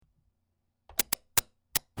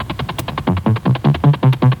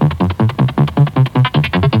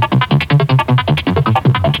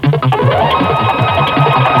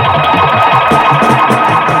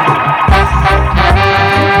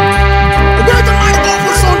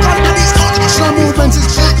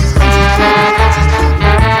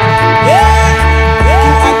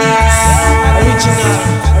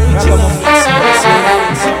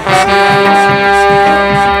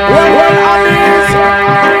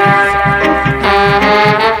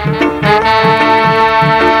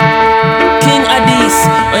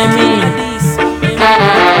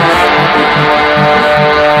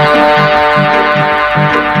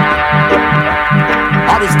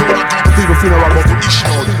General Buffy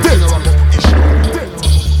Ishmael, dead.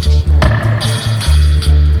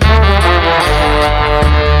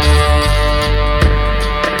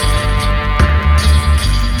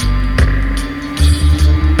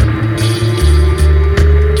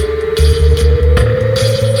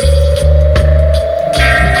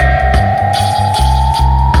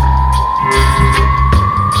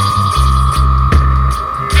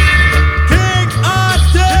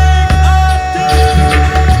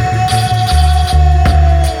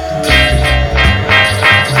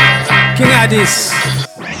 Addies,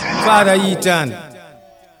 Father Ethan,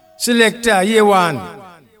 Selector Year One,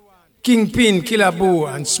 Kingpin, Killer Boo,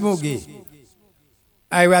 and Smoogie.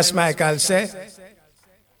 I was Michael say,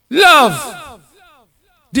 love,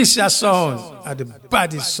 this a sound, are the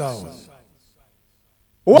baddest sound.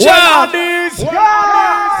 Addies!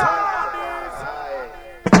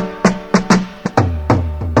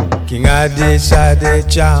 King Addies are the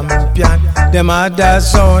champion, them other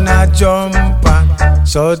sound a jump on.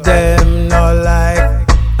 So them no like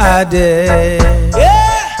Addies.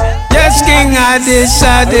 Yes, King Addies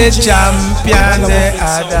are the champion. The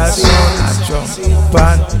other son a jump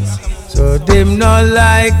on. So them no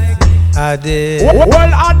like Addies.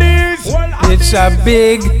 Well, Addies. It's a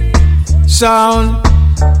big sound,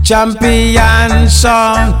 champion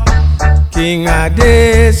sound. King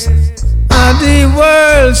Addies are the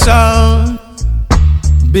world sound.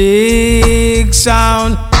 Big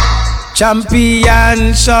sound,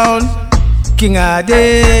 champion sound, King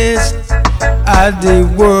Addies at the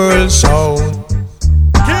world sound.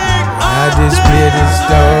 Addies play this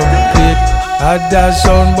drum beat, at the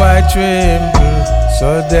sound boy tremble,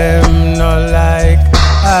 so them no like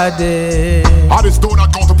Addies. Addies don't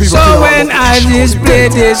account to people. So when Addies play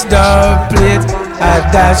this drum beat,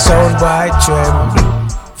 at the sound boy tremble,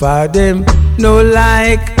 for them no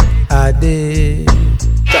like Addies.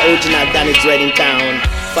 The original Danny Dread in town.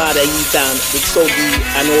 Father E-Town with Sogi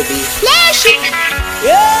and Obi. Flash it!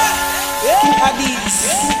 King Addies,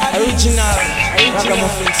 original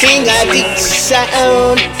King Addies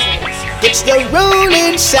sound. It's the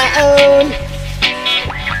rolling sound.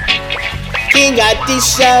 King Addies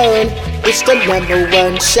sound. It's the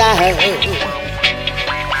 #1 sound.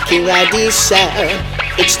 King Addies sound.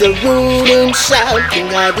 It's the ruling sound. King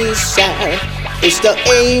Addies sound. It's the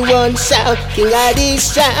A1 sound, King Addies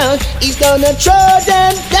sound. He's gonna throw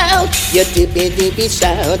them down. Your dippy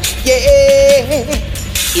sound, yeah.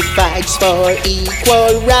 He fights for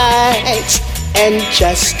equal rights and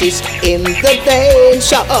justice in the vein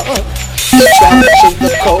sound. The tracks in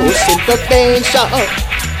the coast in the vein sound.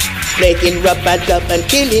 Making rubber dub and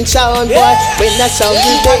killing sound boy. When that sound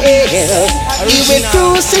is there, he will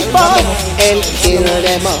crucify and kill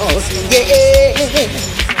them all, yeah.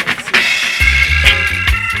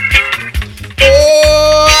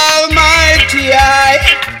 Oh, Almighty, a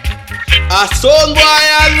son boy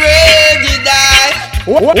already died.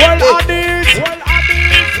 Well, Addies.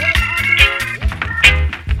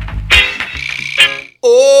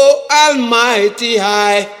 Oh, Almighty, a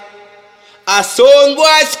son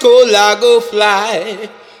boy skull a go fly.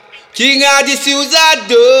 King Addies use a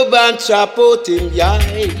dub and chop out him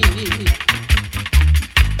eye,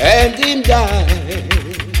 and him die.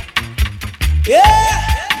 Yeah.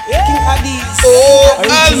 King Addies. Oh,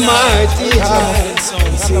 Almighty,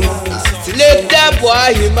 let that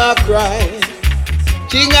boy him a cry.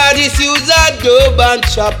 King Addies use a dub and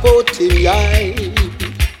chop out him eye,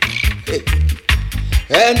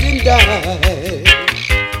 and him die.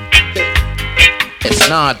 It's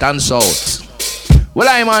north and south. Well,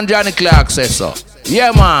 I'm on Johnny Clark says so.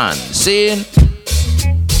 Yeah, man. See?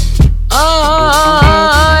 Oh,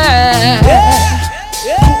 yeah.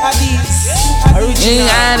 King Addies. King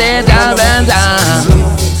Addies down.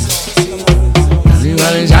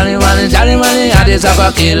 Johnny money, Addies have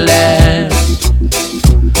a kill them.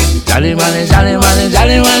 Johnny money,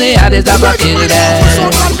 Addies have a kill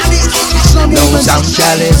them. No sound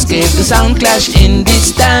shall escape the sound clash in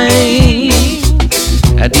this time.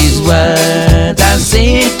 These words I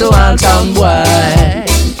say to all sound boy.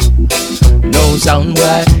 No sound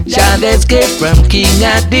boy shall escape from King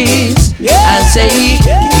Addies. I say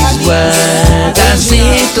these words I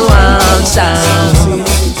say to all sound.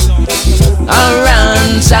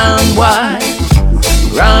 Run sound boy,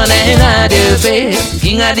 run and hide your face.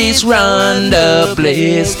 King Addies run the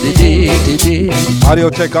place. Audio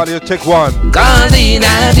check one.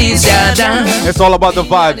 It's all about the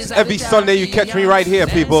vibes. Every Sunday you catch me right here,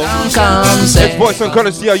 people. It's voice and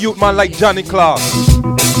courtesy of youth man like Johnny Clark.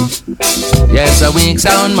 Yes, a weak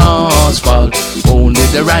sound must fall. Only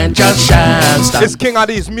the righteous shall stand. It's King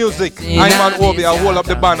Addies music. I'm on Obi. I hold up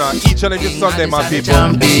the banner each and every Sunday, my people.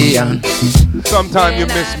 Sometimes you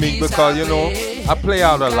miss me because, you know, I play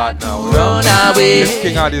out a lot now. Run away. It's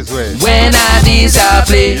King Addies way. When Addies I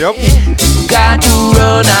play, yep. Got to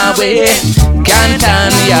run away. Can't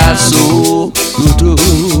stand ya so.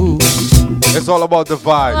 It's all about the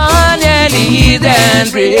vibe. On your knees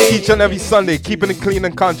and pray. Each and every Sunday, keeping it clean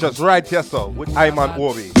and conscious. Right here, sir, with Iman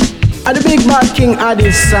Obi. And the big bad King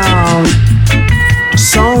Addies sound.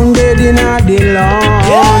 Sounded in the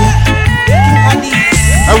lawn.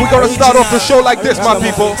 And we're gonna start off the show like this, my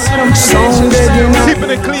people. Keeping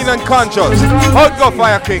it clean and conscious. How it go,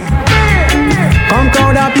 Fire King? Come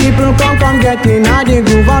crowd of people, come get in the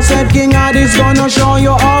groove. I said King Addies gonna show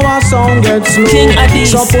you how our sound gets smooth. King Addies,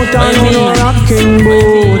 so put on your rocking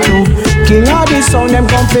boot. King Addies sound, them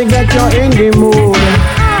come to get you in the mood.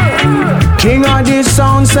 King Addies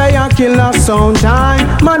sound, say a killer sound time.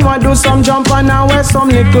 Man, want do some jump and now wear some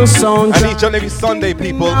little sound. And each and every Sunday,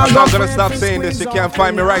 people, I'm not gonna stop saying this. You can't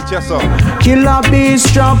find me right here, sir. Killer beats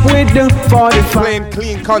drop with the 45. Playing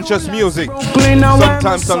clean, conscious music. Clean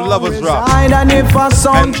sometimes some lovers rock. And if a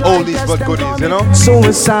sound and oldies but goodies, you know.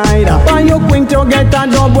 Suicide. Buy your queen to get a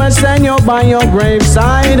dub, well send you by your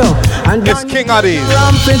graveside. And it's King Addies.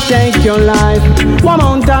 Ramp to take your life. One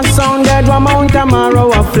mount a sound dead, one mount a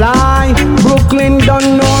marrow a fly. Brooklyn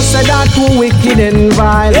don't know, say that too wicked and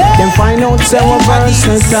vile. Then find out say we're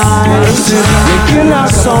versatile. We kill a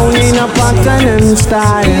sound in a pattern and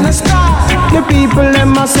style. The people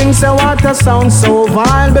them a sing say what a sound so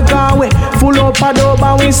vile. Because we full up a dub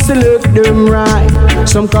and we still look them right.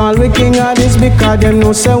 Some call we King Addies because them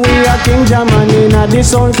know say we a King Jaman. In a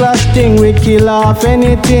this sound clash thing we kill off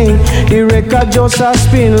anything. The record just a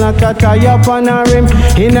spin like a tire on a rim.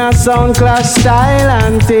 In a sound clash style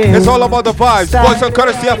and thing. It's all about the vibes. Voice and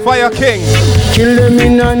courtesy of Fire King. Kill them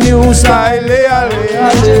in a new style. King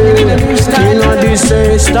Addies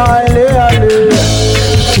say style.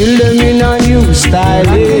 Kill them in a new style.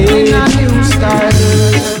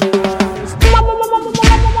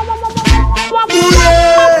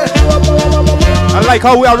 I like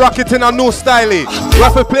how we are rocking a new style. We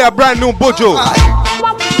have to play a brand new Buju.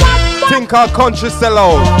 Thing called Country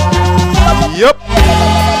Sellout. Yep.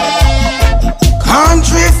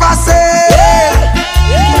 Country for sale.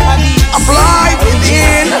 Apply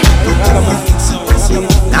within.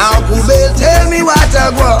 Now Kubel tell me what I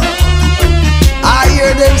want. I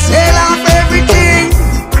hear them sell off everything.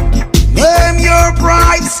 Name your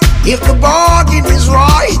price if the bargain is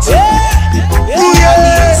right. Oh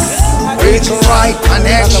yes, it's right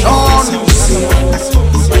connection.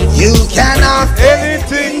 You can have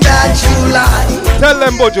anything that you like. Tell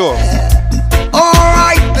them, Bojo.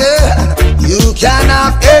 Alright then, you can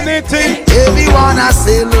have anything. Everyone I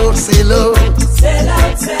sell out, sell out. Sell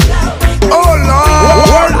out. Oh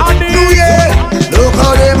Lord, look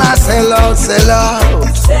how they must sell out, sell out.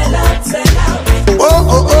 Sell out, sell out. Oh,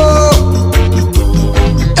 oh, oh.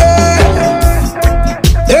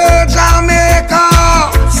 Hey, Jamaica,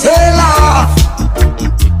 sell off.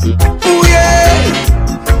 Oh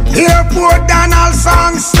yeah. Airport Donald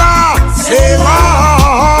song star, sell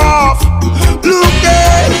off. Look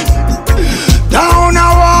there, down a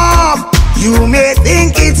walk. You may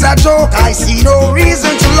think it's a joke, I see no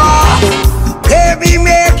reason to laugh. They be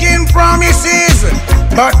making promises,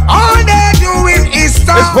 but all they're doing is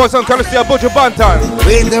stop. This voice on courtesy of Buju Banton.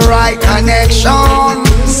 With the right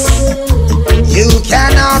connections, you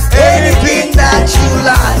can have anything that you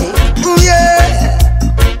like. Yeah,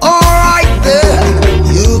 alright then,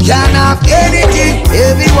 you can have anything.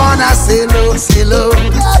 Everyone I say look, say look.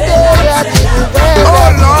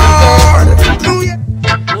 Oh Lord.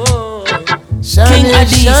 King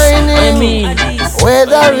Addies,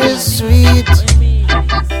 weather is sweet.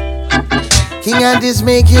 King Addies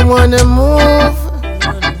make you wanna move.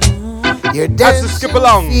 You're dancing skip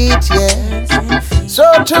along. Feet, yeah.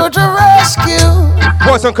 So to the rescue.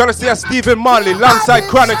 Voice on courtesy of Stephen Marley, alongside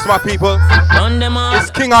Chronics, my people. It's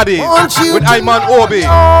King Addies with Iman Obi.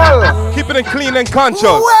 Keeping it clean and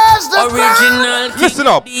conscious. original King. Listen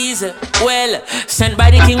up. Well, sent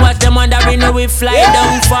by the king, watch them wondering how we fly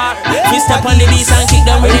down far. We step on the beast and kick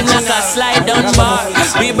them rhythm like a slide down bar.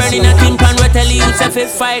 We burning a timpan, we tell you if it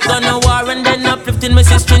fight gonna war. And then uplifting my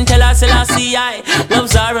sister and tell us I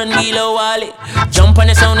loves are on Milo Wally. Jump on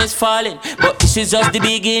the sound is falling, but this is just the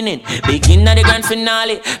beginning. Begin of the grand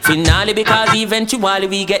finale. Finale because eventually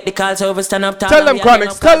we get the call, so we stand up tall. Tell them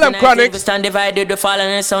Chronics, tell them Chronics. We stand divided, the fall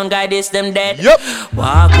and the sound guide is them dead. Yep.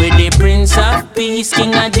 Walk with the Prince of Peace,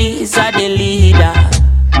 King Addies are the leader.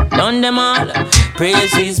 done them all.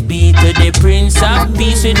 Praises be to the Prince of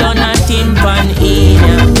Peace. We done a timpan in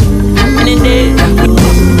any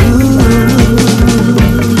day.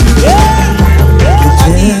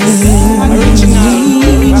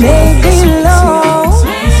 Make it long.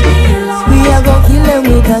 We are gonna kill him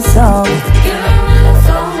with a song.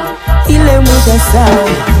 Kill him with a song.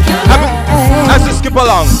 As you skip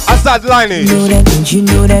along, I start lining. You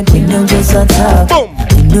know that we don't just attack. Boom.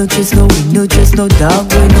 We no just no dog,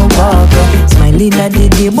 we no barker. Smiling at the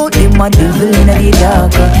day, but them a devil in the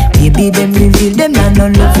dark. Baby, them reveal them and no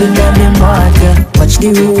love in the matter. Watch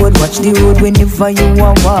the road whenever you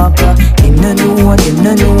a walker. Them no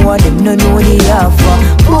know the offer.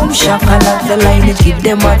 Boom, shaka like the line, it keep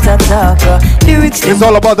them at attack. Lyrics, it's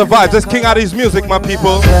all about the vibes. It's King Addies music, my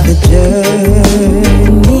people. The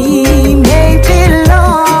journey may be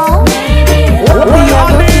long. We are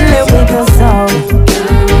gonna kill it with a song.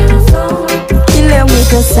 Kill it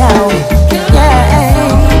with a sound.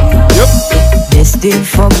 Yeah. Yep. Destined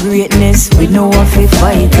for greatness, we know what we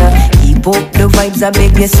fight. Keep up the vibes, I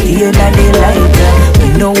beg you stay in the light. We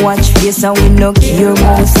no watch face and we no care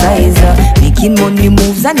about size. Making money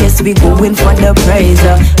moves and yes, we going for the prize.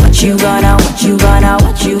 What you gonna do?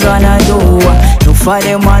 No for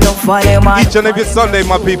them, Each and every Sunday,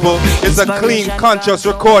 my people, is a clean, conscious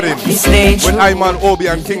recording with Iman, Obi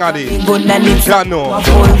and King Addy. Jano.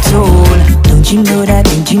 Don't you know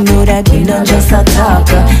that we not just a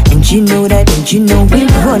talker? Don't you know we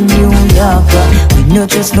run New York? We not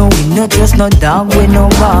just no dog, we no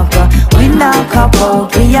barker. We not cop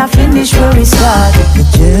out, we are finished where we start. The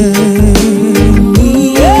journey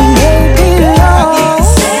may be long.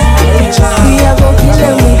 We are gonna kill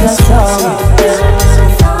them with a song.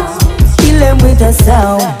 Kill them with a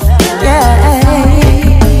sound. Yeah.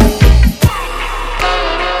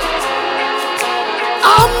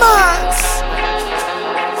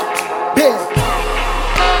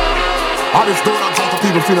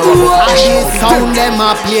 This sound them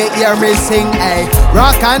up here, hear me sing, ay.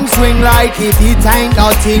 Rock and swing like it ain't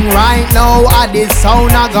nothing right now. This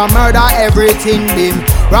sound I gonna murder everything, bim.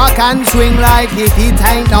 Rock and swing like it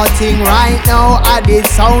ain't nothing right now. This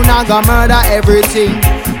sound I gonna murder everything.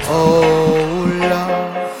 Oh Lord.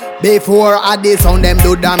 Before this sound them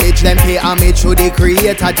do damage, them pay homage to the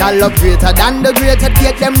creator. Jah love greater than the greater.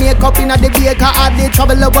 Take them makeup in the baker. They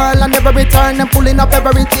trouble the world and never return. Them pulling up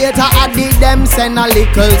every theater. Them send a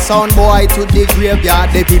little sound boy to the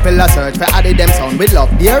graveyard. The people a search for them sound with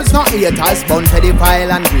love. There's no haters, bun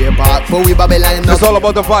pedophile and grey park. But we Babylon. It's all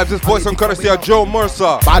about the vibes. This voice on courtesy of Joe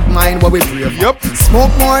Mercer. Bad mind what we brave. Yep.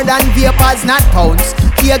 Smoke more than vapors, not pounds.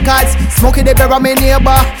 Acres, smoking the bear of my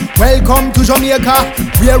neighbor. Welcome to Jamaica.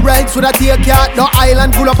 We're rights with a take ya. No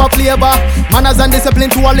island full of a flavor. Manners and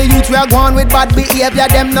discipline to all the youth. We are going with bad behavior.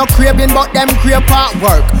 Them no craving, but them crave part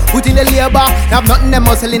work. Put in the labor. Have nothing them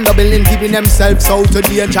hustling, doubling, giving themselves out to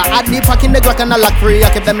danger. Add the pack in the Glock and a lock free.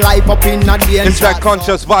 I keep them life up in a danger. It's that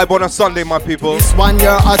conscious vibe on a Sunday, my people. This one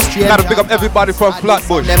year Australia. Gotta pick up everybody from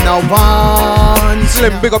Flatbush. Them now want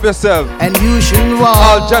Slim, big up yourself. and you should walk.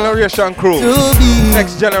 All generation crew. To be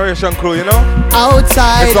Next generation crew, you know?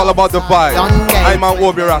 outside. It's all about the vibe. I'm on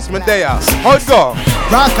Obi Rasmedea. How it go?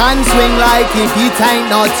 Rock and swing like if it ain't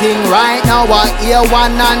nothing right now. I hear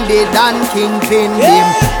one and they done kingpin him.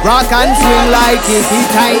 Rock and swing like if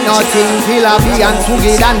it ain't nothing. Killer B and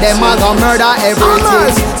Fugi and them a go murder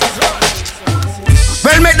everything.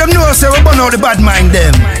 Well, make them know say we burn out the bad mind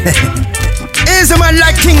them. Is a man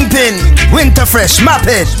like Kingpin, Winter Fresh,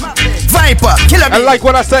 Maphead, Viper, Killer B. And like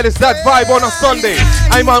what I said, it's that vibe on a Sunday.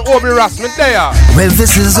 I'm on Obi Rasmedea. Well,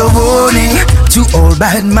 this is a warning to all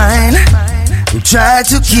bad mind who try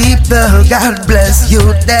to keep the God bless you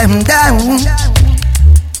them down.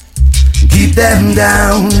 Keep them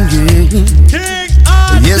down, yeah.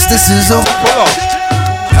 Yes, this is a Pull up.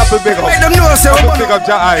 Happy big up. make them know say we Big up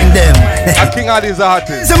Jai. them. And King Addies the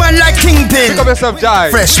artist. Is a man like Kingpin, Pick up yourself, Jai.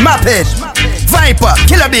 Fresh, Maphead, Viper,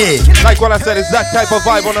 Killer B. Like what I said, it's that type of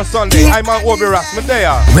vibe on a Sunday. I'm on Obi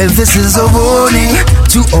Rasmedea. Well, this is a warning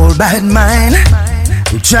to all bad mind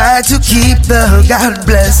who try to keep the God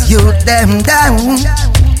bless you them down.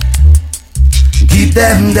 Keep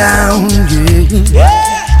them down,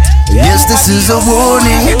 yeah. Yes, this is a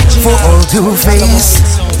warning for all to face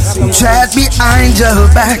who try behind your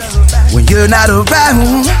back when you're not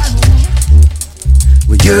around.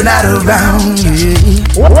 When you're not around, yeah.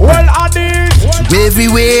 Well, Addies.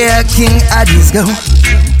 Everywhere King Addies go,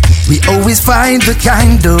 we always find the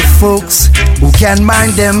kind of folks who can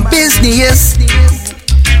mind them business.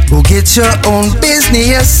 Go get your own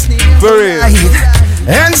business. For real.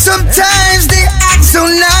 And sometimes they act so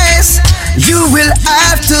nice, You will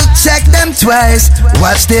have to check them twice.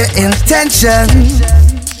 Watch their intention,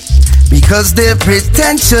 because they're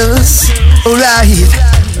pretentious. Alright,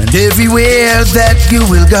 and everywhere that you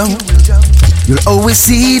will go, you'll always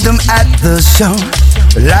see them at the show,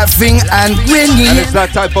 laughing and winning. And it's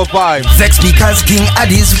that type of vibe. Sex because King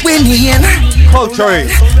Addies winning. Culturally,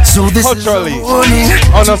 so this culturally, morning,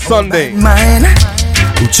 on a Sunday. Mine,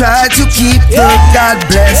 who try to keep the God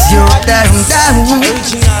bless you down.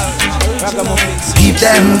 Keep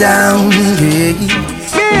them down,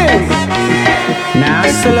 Now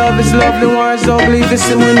still love is lovely, wars ugly.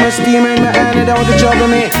 Listen when my steam and my hand it out to trouble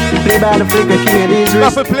me. Play by the flick, the king of these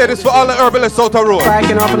wrists. Let's play this for all the herbalists out the road.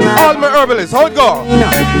 All my herbalists, how it go?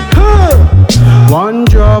 One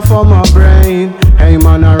draw for my brain. Hey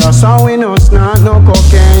man, a rasta we no snort, no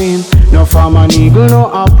cocaine. No farm an eagle,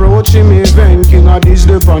 no approaching me vein. King of this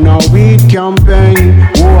lip on a weed campaign.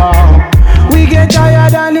 Wow. We get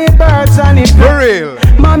tired and the birds and the for real.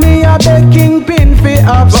 Mommy a beg kingpin fi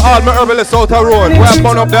up. So all my herbalists out the road, we have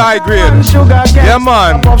fun up the high grade. Yeah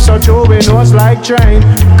man. Pop so true we nose like train.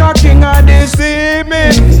 King of this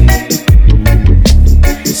steaming.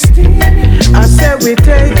 I said we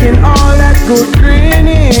taking all that good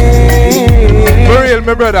greening. For real,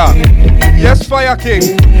 my brother. Yes, Fire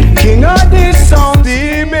King. King of this song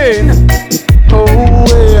steaming. Oh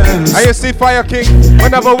yes. And you see Fire King,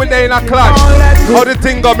 whenever we're there in a clash, how the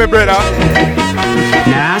thing go, my brother?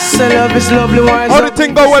 Nah, so love is lovely. How the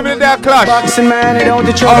thing go when we're there clash? Boxing man, it don't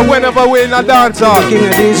the or whenever we're in a dance hall. King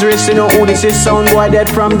of these wrists, you know who this is, sound boy dead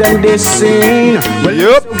from them this scene. Well,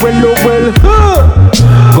 yep. Well.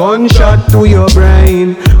 Gunshot to your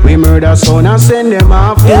brain. We murder son and send them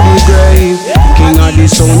off to the grave. King of the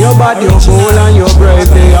sound, your body, your soul and your brave.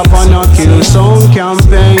 They upon a kill sound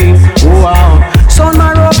campaign. Wow. Son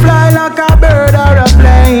man rope fly like a bird or a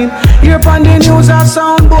plane. Here upon the news a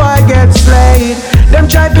sound boy gets slayed. Them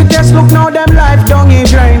try to test, look now them life down in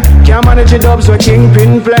drain. Can't manage the dubs with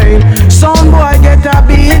kingpin playing. Sound boy get a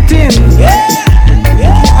beating.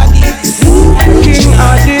 King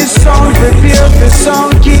of this sound, prepare for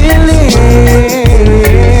sound killing.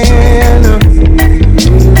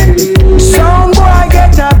 Sound boy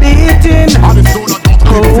get a beating.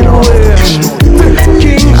 Oh yeah.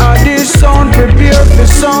 King of this sound, prepare for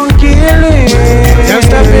sound killing. Just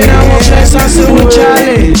step in our place and see we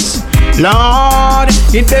chalice. Lord,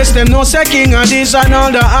 it best them no say King of this and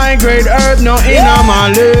all the high grade herb no in my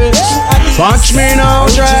list. Watch me now,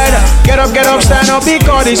 dread. Get up, stand up,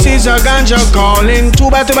 because this is a ganja calling. Too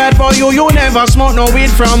bad for you, you never smoke no weed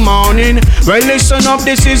from morning. Well, listen up,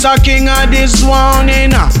 this is a King of this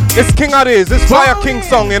warning. It's King of this, it's Fire King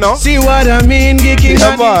song, you know. See what I mean, King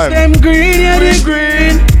of this, them green, yeah, they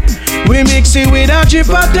green. We mix it with a drip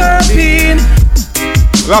of terpene.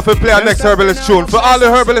 We have to play our next herbalist tune for all the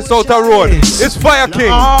herbalists out the road. It's Fire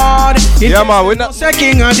King. Yeah man, we not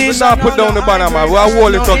put down the banner man. We are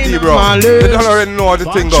holding to key bro. We don't already know how the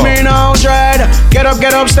thing goes.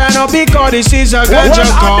 Get up, stand up, because this is a ganja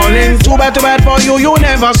calling. Too bad for you, you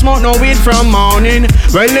never smoke no weed from morning.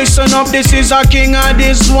 Well listen up, this is a King of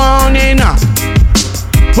this warning.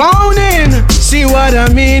 Warning, see what I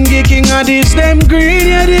mean, King of this, them green,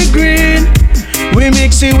 yeah they green. We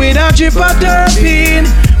mix it with a drip of terpene.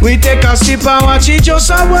 We take a sip and watch it just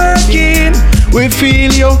a working. We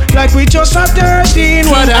feel you like we just a 13.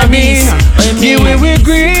 What I mean? Yeah, we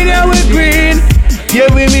green, yeah we green. Yeah,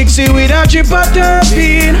 we mix it with a drip of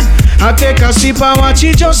terpene. I take a sip and watch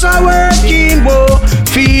it just a working. Whoa,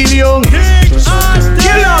 feel you.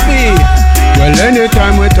 Killer me. Well,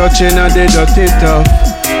 anytime we touching a they dirty tough.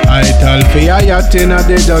 I tell for ya yatin a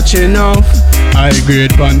they Dutch enough. I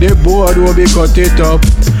grade on the board will be cut it up.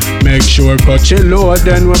 Make sure cut it low,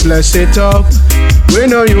 then we bless it up. We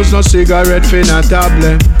no use no cigarette for no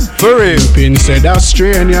tablet. For real. Pin said that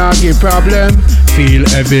strain ya give problem. Feel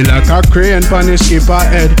heavy like a crane pan the skipper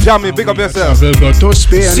head. Jammy, big up yourself. Travel go to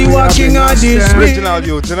Spain. See what King of this original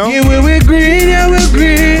youth, you know? Yeah, we green, yeah we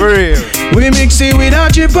green. For real. We mix it with a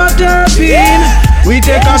drip of terpene. We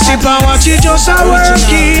take a sip and watch it just a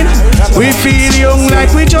working. We feel young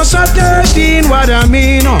like we just a 13. What I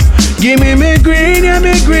mean? Give me green, yeah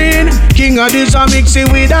me green. King of this a mix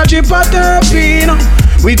it with a drip of terpene.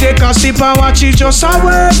 We take a sip and watch it just a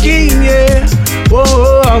working, yeah.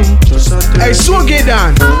 Whoa, hey, so get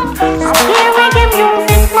down.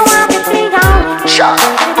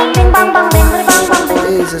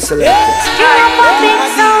 Addies HiFi Selector.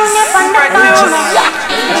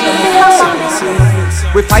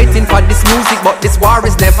 We fighting for this music, but this war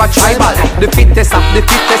is never tribal. The fittest of the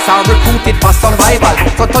fittest are recruited for survival.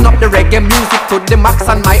 So turn up the reggae music to the max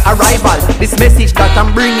on my arrival. This message that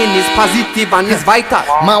I'm bringing is positive and is vital.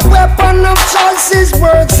 My weapon of choice is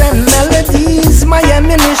words and melodies. My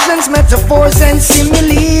ammunition's metaphors and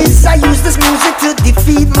similes. I use this music to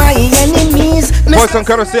defeat my enemies. Boys, I'm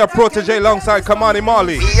gonna say a protege alongside Kamani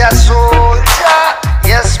Marley. We are soldier,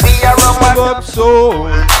 yes we are a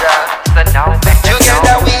soldier.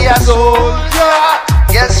 Together we are soldier,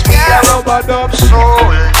 yes we are a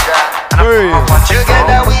soldier.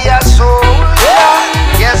 Together we are soldier,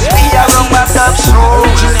 yes we are a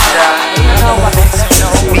soldier.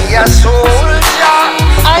 We are soldier.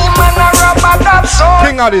 I'm a rubber-dub soldier.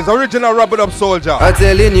 King Addies, original rubber-dub soldier. I'm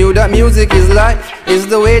telling you that music is life, is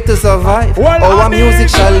the way to survive. Our music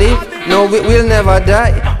shall live, no it will never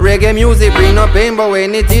die. Reggae music bring no pain, but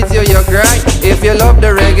when it hits you, you cry. If you love the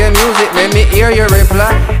reggae music, let me hear your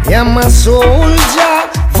reply. I'm a soldier,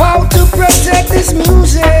 vow to protect this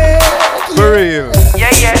music. For real.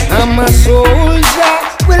 Yeah. I'm a soldier,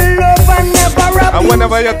 will love and never abuse. And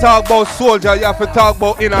whenever you talk about soldier, you have to talk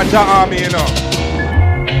about inner army, you know.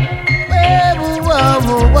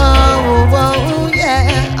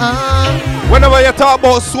 Whenever you talk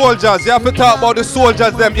about soldiers, you have to talk about the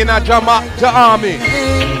soldiers them in a army.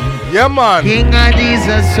 Yeah, man. King Addies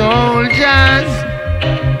are soldiers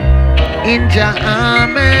in the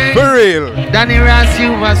army. For real. Danny Ross,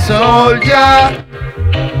 you a soldier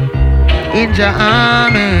in the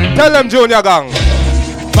army. Tell them, Junior Gang.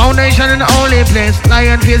 Foundation in the only place.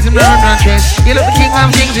 Lion face in the run trace. You look the king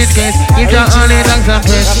of kings with grace. If the only thanks and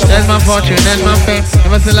praise. That's my fortune, that's my fame.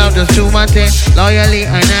 Never sell out, just do my thing. Loyally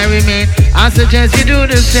and I remain. I suggest you do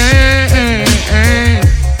the same.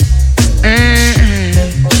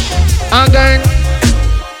 Again.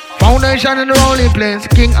 Foundation in the only place.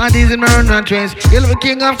 King Addies in the run trace. You look the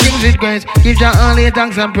king of kings with grace. Give the only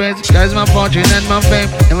thanks and praise. That's my fortune and my fame.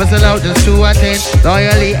 Never sell out, just to attain.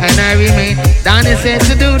 Loyally and I remain. Danny said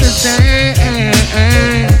to do the same.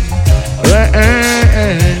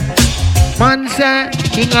 Man said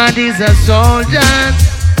King Addies a soldier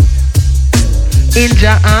in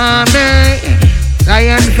the army.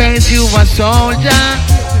 Lion face, you a soldier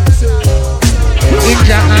in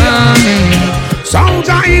the army.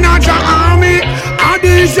 Soldier in a army.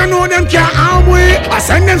 Addies, you know them can't harm we. I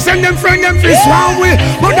send them friend them fist round we.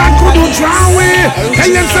 But that couldn't drown we.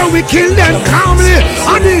 Tell them so we kill them calmly.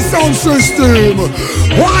 Addies sound system.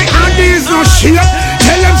 Why Addies no shit?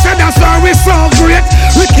 Tell them say that's why we so great.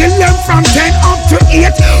 We kill them from 10 up to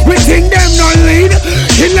 8. We think them no lead.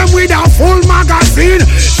 Kill them with a full magazine.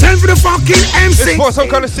 Send for the fucking MC. This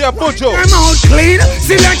person gonna say a butcher. Them all clean.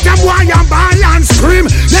 Select them boy and ball and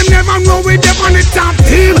scream. Them never know with them on the top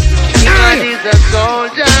team. Addies a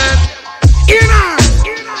soldier in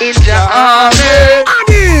the army.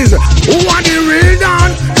 Addies, who are the real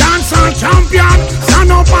dancehall champion?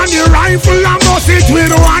 Stand up on the rifle and bust it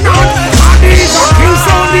with one hand. Addies are kings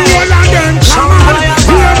on the wall and them come on.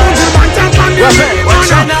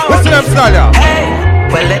 What's the name, Stalia?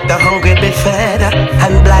 Well, let the hungry be fed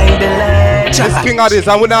and blind be led. This King Addies,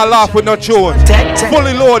 and we not laugh with no tune.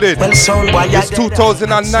 Fully loaded. Well, son, boy, it's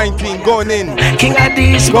 2019 going in. King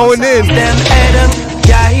Addies going in. Them Adam,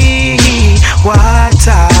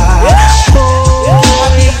 water.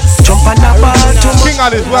 Jump on the ball to King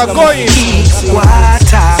Addies, we are going.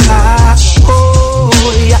 Water. Oh,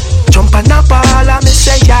 yeah. Jump on the ball and me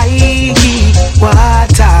say,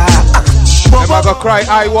 water. Them a go cry,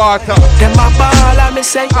 I water. Them a ball and me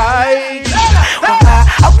say,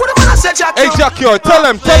 Hey, Jackie, tell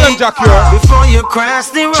him, Jackie. Before you cross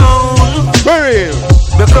the road, for real.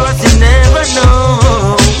 Because you never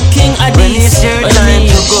know King Addies, when it's your time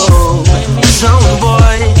to go. Sound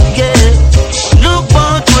boy, yeah. Look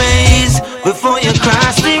both ways before you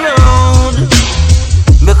cross the road.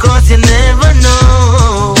 Because you never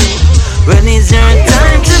know when it's your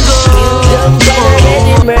time to go.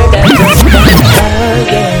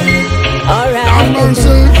 Alright,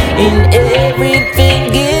 in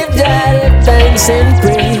everything give God thanks and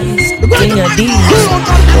praise. King Addies,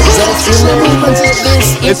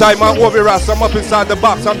 it's like my Obi Ras, I'm up inside the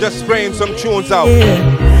box, I'm just spraying some tunes out.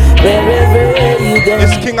 Wherever you go,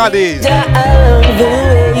 it's King Addies.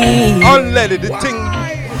 Unleaded, the thing.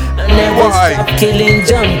 Never stop killing,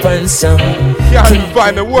 jump and song. Can't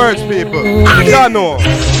find the words, people. You know.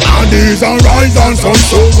 Addies are rise and sun,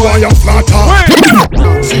 so why you flatter?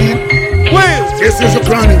 See, this is the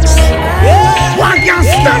chronics. Why can't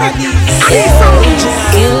stand it?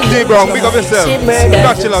 Hey, bro, big up yourself.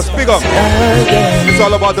 Bachelor, big up. It's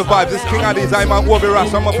all about the vibes. This King Addies, I'm at Obi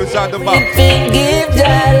Ras, I'm up inside the box. Give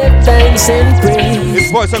God thanks and praise. It's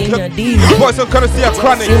Voice and courtesy of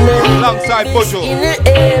Chronic alongside Bojo.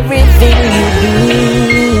 Everything you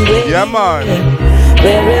do. Yeah, man.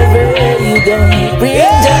 Wherever you go, bring your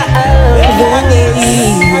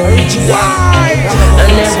I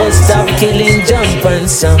never stop killing, jump and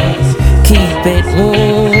some. Keep it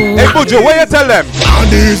moving. Hey, Bojo, what you tell them?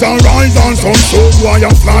 Addies and rise and some stone wire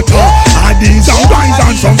flatter. Addies and rise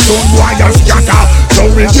and some stone wire scatter. So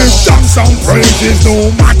we give thanks and praises no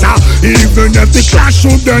matter. Even if the clash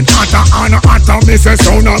should then utter and utter, me say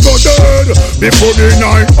son I go dead before the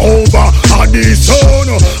night over. Addies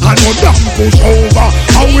son and no damn push over.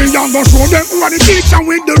 And we young go show them who are the teacher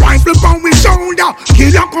with the rifle on we shoulder. Kill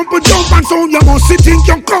your couple jump and sound you must sit in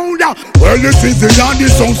your counter. Well this is the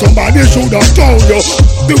Addies song somebody should have told you.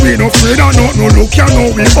 Do we no afraid or not? No look you know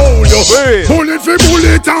we hold you. Bullet for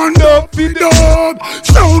bullet and dub for dub.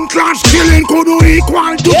 Sound clash killing could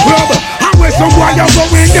equal to club. And where some boy are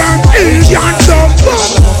going down Indian dub.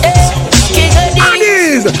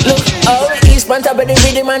 Addies. Look, East on top of the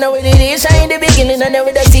rhythm and with it is in the beginning and then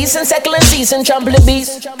with the season, second season, trample the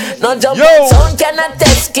beast. No jump, sound cannot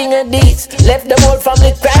test King Addies. Left them whole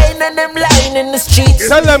family crying and them lying in the streets.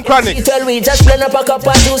 Tell them Chronic. Tell we just blend up a cup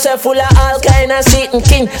of juice full of all kind of Satan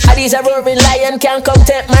King. Addies a roaring lion can't come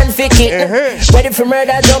take man for it. Ready for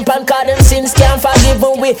murder, jump and call them sins can't forgive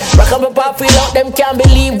them we. Rock up a pop feel out them can't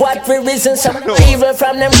believe what we risen. Some evil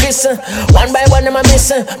from them Christian. One by one them a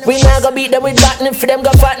missing. We not gonna beat them with baton for them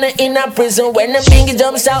go partner in a prison. When them bingy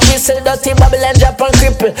jumps out whistle, dirty Babylon drop and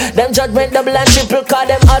cripple. Them judgment double and triple. Call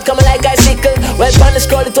them out coming like icicle. Well on the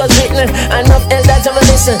scroll it was written. Enough else that ever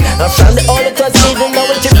listen. And from the old it was hidden. Now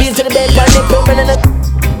it revealed to the bed by the permanent.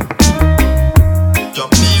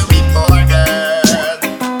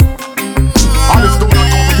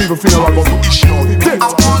 People feel about the issue.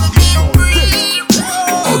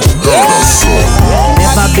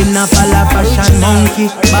 Never been a falla fashion monkey,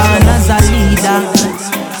 born as a leader.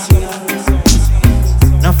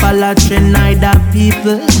 No follow trend neither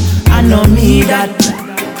people, I know me that.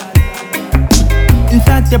 In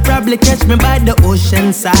fact, you probably catch me by the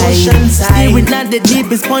ocean side. Steering at the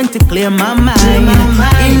deepest point to clear my mind.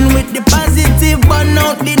 In with the positive, burn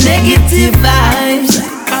out the negative vibes.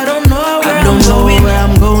 I don't know where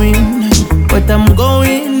I'm going, but I'm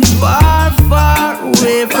going far, far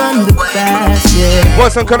away from the past, yeah.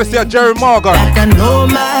 Voice and courtesy of Jerry Morgan. Like I know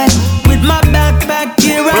with my backpack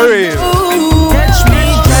here and catch me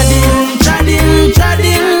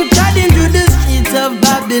treading through the streets of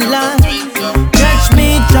Babylon. Catch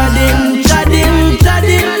me treading,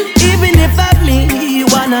 even if I'm me,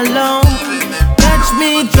 one alone. Catch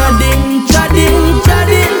me treading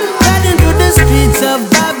through the streets of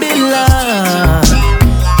Babylon.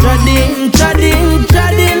 Treading,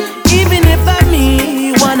 even if I'm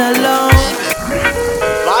me, one alone.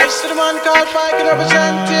 Vice to the man called Mike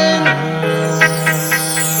representing.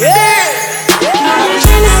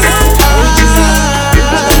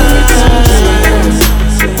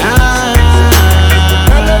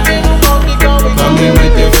 Coming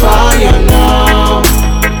with the fire now.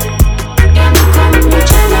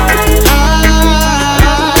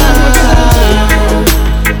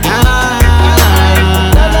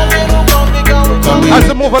 As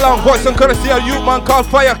we move along, voice and courtesy of you man called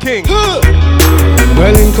Fire King.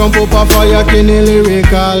 Well, in come up a Fire King in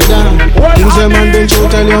lyrical down. Things a man been show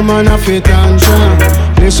tell your man a fit and strong.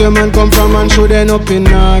 This a man come from and should end up in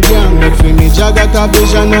a gang. Look for me, Jah got a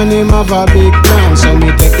vision and him have a big plan. So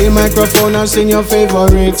me take the microphone and sing your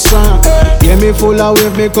favorite song. Yeah, me full of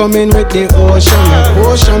wave, me coming with the ocean. A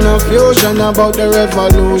potion of fusion about the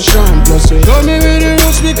revolution. Plus we coming with the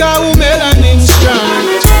roots because we melanin strong.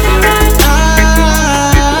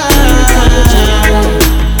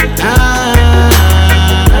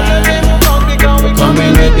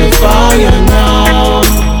 Coming with the fire now.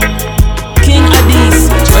 King Addies,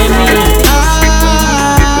 join me.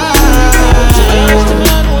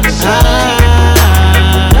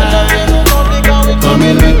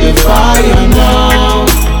 Coming with the fire now.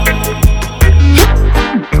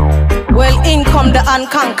 Well, in come the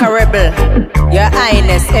unconquerable, Your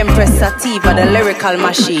Highness Empress Sativa, the lyrical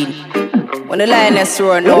machine. When the lioness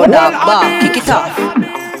roar, no dog bark, kick it off.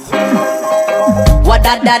 What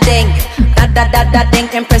da ding, da ding.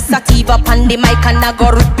 Empress Sativa pan the mic and I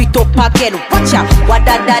go rip it up again. Watch out, what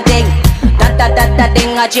da ding, da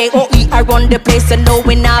ding. A J-O-E around the place and no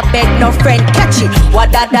we not beg no friend. Catch it,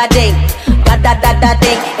 what da ding, da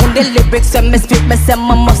ding. In the lyrics when me spit me say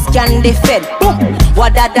my must can defend. Boom,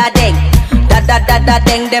 what da ding, da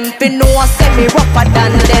ding. Them fin know I say me rougher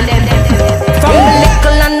than them. From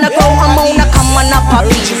little and I go I'm on a come on a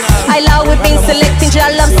puppy. I love with being selecting your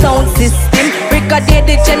love sound system. Brigadier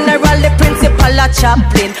the general, the principal a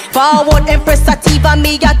chaplain. Forward Empress Sativa,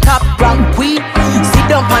 me a top rank queen. Sit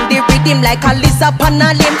down on the rhythm like a lizard on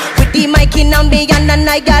a limb. With the mic in a me and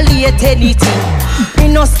annihilate anything. Me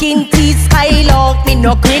no skin teeth, skylark, me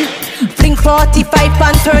no grin. Fling 45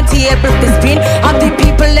 and turn table to spin. Of the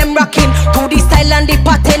people them rocking to the style and the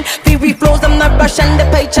pattern. Fury flows, I'm not rushing the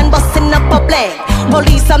page and busting up a blend.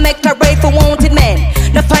 Police a make a raid for wanted men.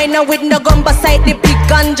 The final with no gun beside the big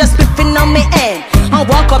gun just whipping on me end. I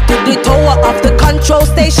walk up to the tower of the control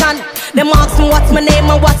station. Them ask me what's my name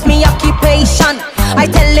and what's my occupation. I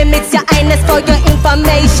tell him it's your highness for your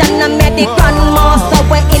information. I'm the grandmaster,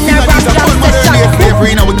 we're in a rap jam session.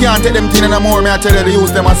 Slavery, now we can't take them thing no more. Me I tell you to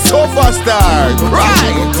use them as so fast start.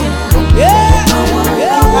 Right.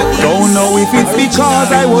 Don't know if it's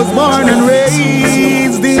because I was born and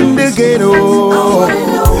raised in the ghetto.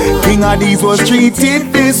 King Addies was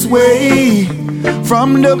treated this way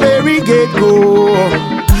from the very get-go.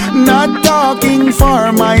 Not talking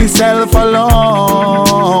for myself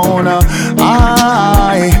alone.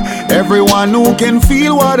 Everyone who can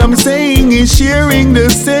feel what I'm saying is sharing the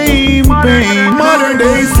same pain. Modern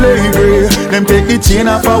day slavery, them take the chain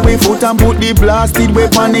off our foot and put the blasted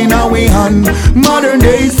weapon in our hand. Modern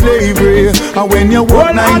day slavery, and when you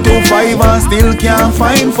work 9 to 5 and still can't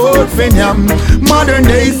find food for them. Modern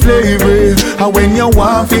day slavery, and when you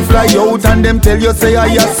want to fly out and them tell you say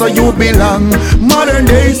yes so you belong. Modern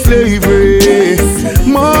day slavery,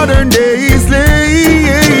 modern day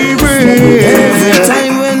slavery. Every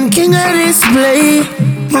time when King Addies play,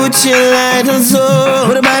 put your light on soul.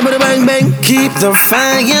 Put a bang bang, keep the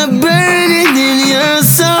fire burning in your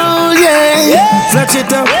soul, yeah. Flash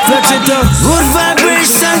it up, good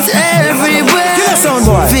vibrations everywhere.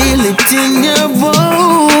 Feel it in your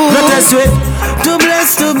bones. Not a sweat, too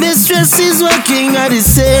blessed to be stressed is what King Addies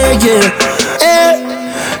say, yeah.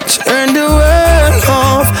 Turn the world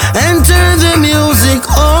off and turn the music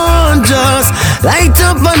on. Just light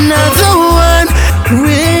up another one.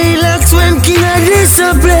 Relax when King Addies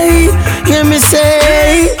play. Hear me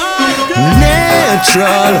say,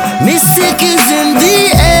 natural mystic is in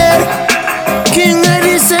the air. King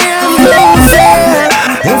Addies say I'm there.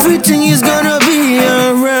 Everything is gonna be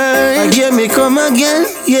alright. Hear me come again,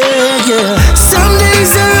 yeah. Some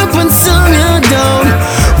days are up and some you're down.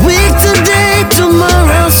 Week today,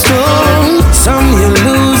 tomorrow strong. Some you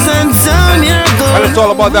lose and some you're gone. And it's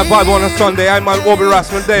all about that vibe on a Sunday. I'm on Obi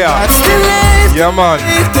Rasman there. Yeah, man.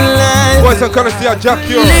 Boys are gonna see a Jack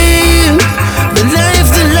Cure. Live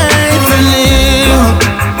the life I live.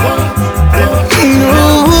 No,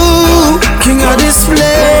 King Addies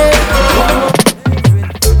play.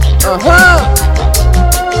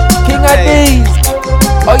 King Addies.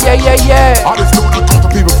 Oh yeah.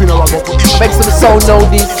 Make some sound know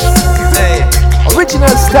this.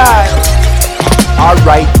 Original style.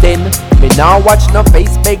 Alright then. Me now watch no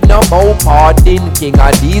face, beg no more pardon. King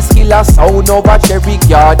Addies kill a sound over Cherry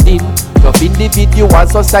Garden. No individual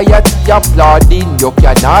society applauding. You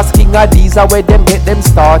can ask King Addies where them get them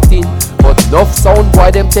starting. But enough sound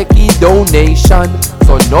boy them take a donation.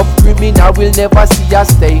 So enough criminal will never see a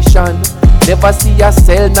station. Never see a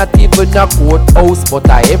cell, not even a courthouse. But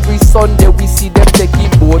every Sunday we see them take a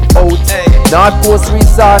boat out. North Coast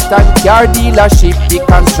Resort and car dealership. The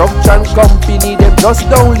construction company, them just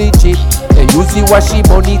don't legit. They use the washing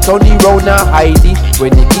money, turn it round and hide it. When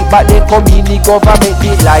they keep back they come in, the government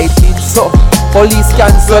they light it. So, police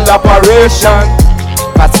cancel operation.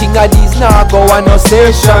 Cause King Addies now go on no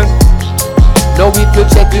station. Now we to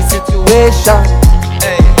check the situation.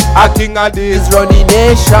 A King Addies running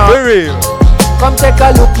nation. For real. Come take a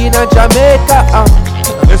look in a Jamaica.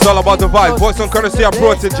 It's all about the vibe. Voice and courtesy of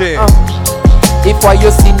Protege. If what you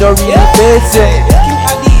see no really face it,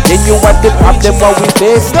 then you want the problem what we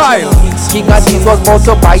face. Style. King Addies was about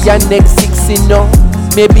to buy your next 6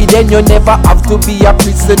 Maybe then you never have to be a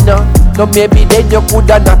prisoner. No, maybe then you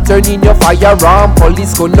coulda not turn in your firearm.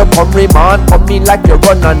 Police gonna come remand, come in like you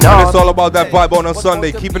run a now. It's all about that vibe on a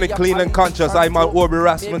Sunday, keeping it clean and conscious. I'm on Obi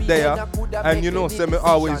Rasman there, and you know, say me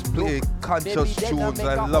always play conscious tunes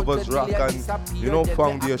and lovers rock and you know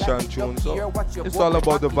foundation tunes. So it's all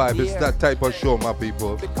about the vibe. It's that type of show, my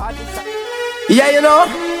people. Yeah, you know.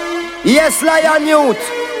 Yes, Lion Youth,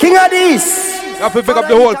 King Addies. You have to pick up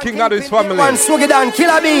the whole King Addies family. Man, Swaggy Dan,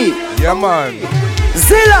 Killer B. Yeah, man.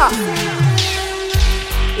 Zilla.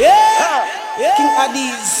 Yeah. King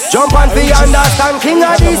Addies. Jump on the understand. King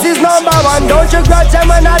Addies is #1. Don't you grudge them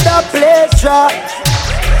another play track.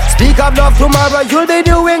 Speak of love tomorrow, you'll be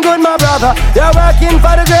doing good, my brother. You're working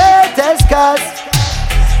for the greatest cause.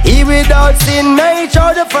 He without sin made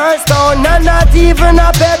out the first stone, and not even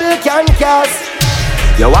a pebble can cast.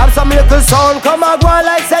 You have some little sound, come and go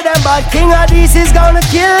like say them, but King Addies is gonna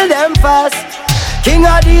kill them fast. King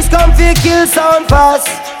Addies come fi kill sound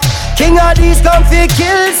fast. King Addies come fi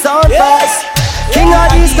kill sound fast. King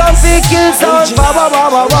Addies come fi kill sound fast.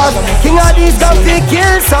 King Addies come fi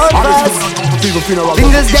kill sound fast.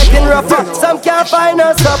 Things is getting rougher, some can't find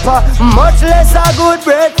a supper, much less a good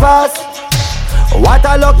breakfast. What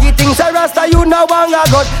a lucky thing, say Rasta, you know one a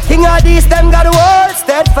God. King Addies, them got the world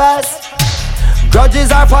steadfast.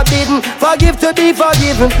 Grudges are forbidden, forgive to be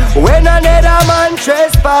forgiven. When another man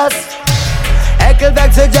trespass, Eckle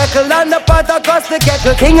back to Jekyll and the pot across the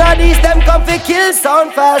kettle. King Addies, them come fi kill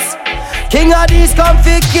sound fast. King Addies come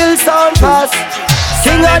fi kill sound fast.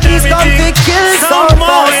 King Addies come fi kill sound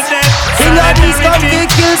fast. King Addies come fi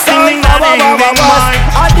kill sound fast.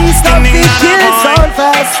 Addies come fi kill sound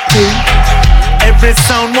fast. Every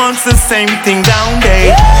sound wants the same thing down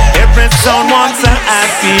there. Every sound wants a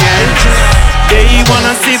happy end. They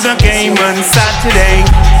wanna see the game on Saturday.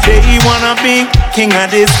 They wanna be King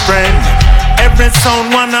Addies' friend. Every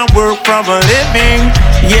sound wanna work for a living.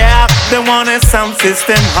 Yeah, they want a sound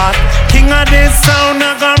system hot. King Addies sound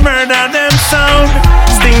not gonna murder them sound.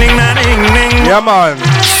 Sting ding na ding ding. Yeah man.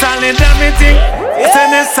 Solidarity. Say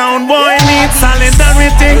the sound boy needs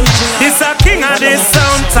solidarity. It's a King Addies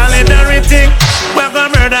sound. Solidarity. We're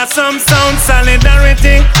gonna murder some sound.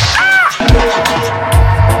 Solidarity.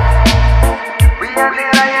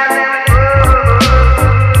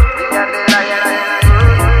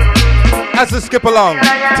 As we skip along,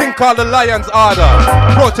 think called the Lion's Order,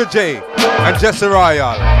 Protege, and Jesse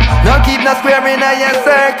Royal. Don't keep no square in your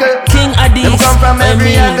circle. King Addies, them come from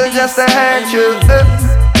every angle just to hurt you.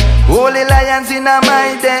 Holy lions in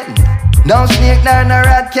my den. No snake nor no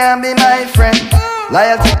rat can be my friend.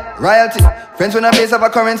 Loyalty, royalty, friends with a base of a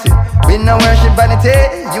currency. We no worship vanity,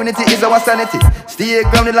 unity is our sanity. Stay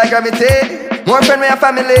grounded like gravity. More friend with a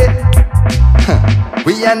family.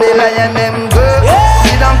 We and the lion them go.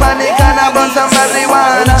 We don't panic and I burn some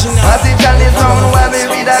marijuana. Massive chalice round while we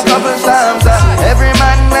read a couple psalms. Every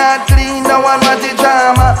man not clean, no one want the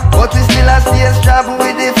drama, but we still a stage job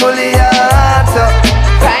with the fully heart.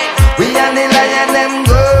 We and the lion them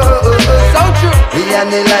go. So true. We and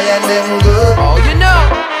the lion them go. Oh, you know.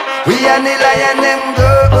 We and the lion them go.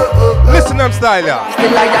 Listen up, style, yeah. The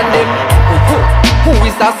lion them. Who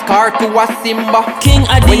is a scar to a Simba? King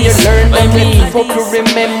Addies. When you learn them, it's for to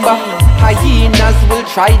remember. Hyenas will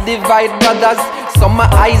try divide brothers. Some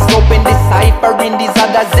eyes open, deciphering these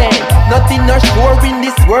others. And nothing not sure in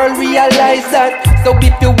this world, realize that. So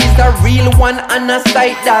if you is a real one and a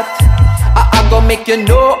sight that, I go make you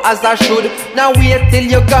know as I should. Now wait till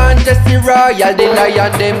you gone, Jesse Royal, the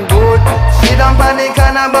lion them good. She don't panic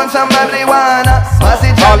and I burn some marijuana.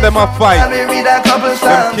 All them a fight. Them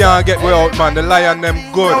can't get way out, man. The lion them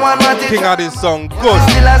good. King Addies song good.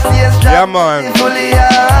 Yeah, man.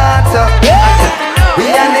 We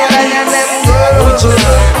and the lion them good.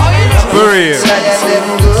 For real.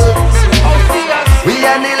 We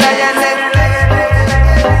and the lion them.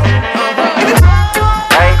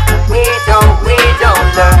 Hey, we don't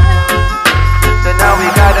learn. So now we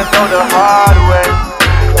gotta go the hard way.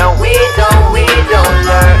 No, we don't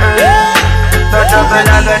learn. So just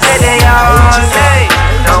another day all day.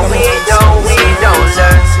 No, we don't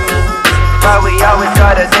learn. But we always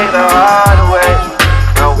try to take the hard way.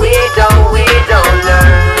 No, we don't learn.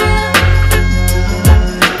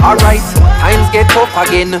 Alright, times get tough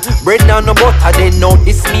again. Bread down no butter then. No,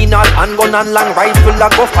 this mean all handgun and long rifle a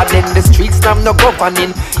go for them. The streets now no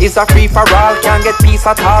governing. It's a free for all, can't get peace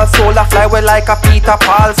at all. Soul a fly well like a Peter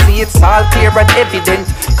Paul. See it's all clear and evident,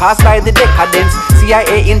 caused by the decadence.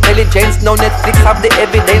 CIA intelligence, no Netflix have the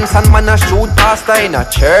evidence. And man a shoot pastor in a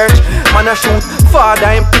church, man a shoot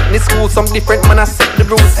father in picnic school. Some different man a set the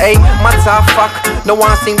rules. Hey, man's a fuck, no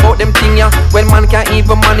one sing about them thing ya. When man can't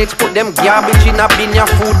even manage, put them garbage in a bin ya.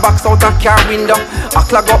 Food box out a car window, I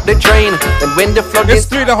clog up the drain. Then when the flood is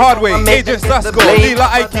through the hard way, Agent Sasko, Lila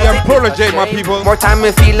Ike and Protege, my people. More time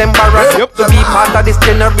we feel embarrassed to be part of this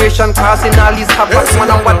generation, causing all these havoc. Man,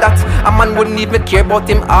 and what that a man wouldn't even care about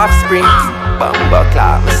him offspring. Bumba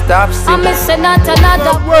clap, stop singing. I'm missing out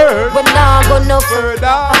another word. We're not gonna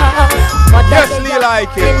further. Yes, Lila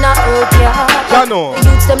Ike. Jano. The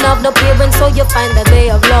youths them have no parents, so you find that they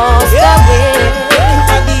have lost their way.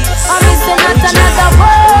 I'm missing out another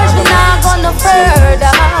word. We're not gonna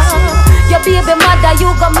further. Your baby mother,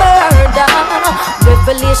 you go murder.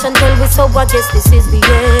 Revelation tell we so, I guess this is the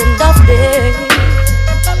end of day.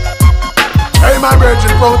 Hey, my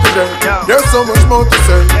virgin protege, there's so much more to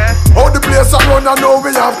say. How the place I run, I know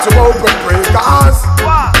we have to open breakers.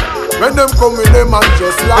 When them come with them and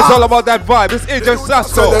just laugh. It's all about that vibe. It's Agent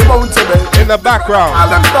Sasko in the background.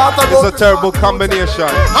 It's a terrible combination.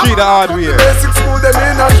 Treat the hard way.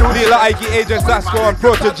 Lila Ike, Agent Sasko and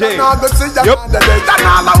Protege. Yup.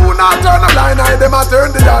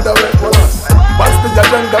 What's the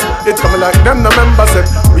agenda? It's coming like them, the members said.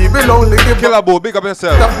 We will only give Killer Bo, big up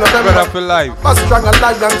yourself. Better for life. A strong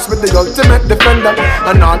alliance with the ultimate defender.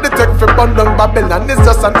 And all the tech for Bundle Babylon is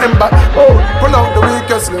just an ember. Oh, pull out the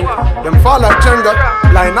weakest link. Them fall like Jenga.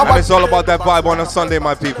 Line up. And it's all about that vibe on a Sunday,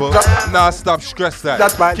 my people. Nah, stop, stress that.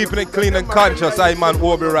 That's right. Keeping it clean and conscious. I man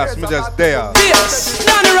Obi Ras, me just there. Yes,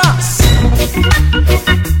 Danny Ross.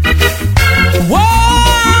 Whoa,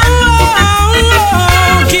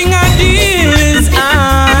 King Addies,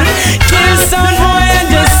 kill sound boy and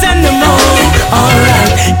just send them home.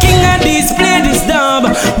 Alright, King Addies, play this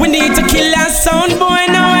dub. We need to kill that sound boy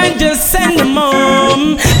now and just send them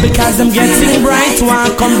home. Because I'm getting bright.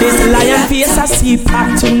 One come this lion face I see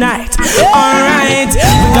pack tonight. Alright,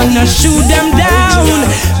 we're gonna shoot them down.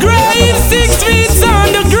 Grave 6 feet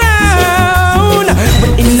on the ground.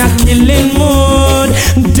 But in a killing mood,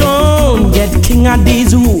 don't get King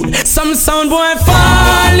Addies rude. Some sound boy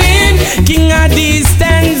falling, King Addies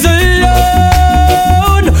stands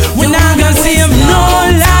alone. We're not gonna save no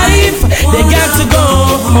life, they got to go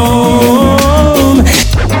home.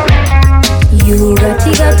 You got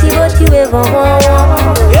what you ever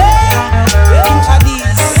want. King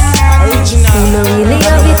Addies, original. You know really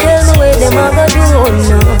have to tell me where them are gonna do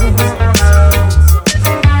now.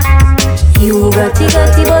 You got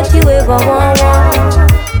what you ever want.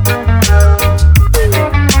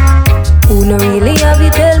 Who no really have to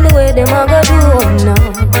tell me where them are gonna do now.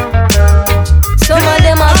 Some of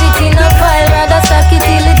them have it in a pile, rather stack it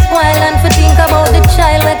till it's spoil. And for think about the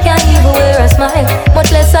child that can't even wear a smile.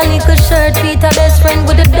 Much less a little shirt, treat a best friend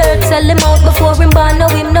with the dirt. Sell him out before him born, no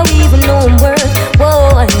him no even know him worth.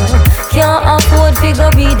 Whoa, can't afford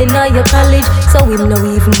figure reading at your college. So him no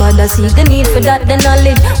even bother see the need for that, the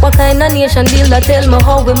knowledge. What kind of nation deal that tell me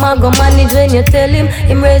how we ma go manage? When you tell him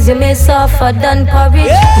resume softer than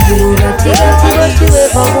porridge. You got what you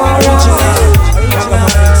ever want.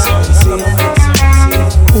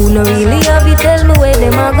 Who no really have it tell me where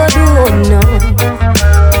them a go do now.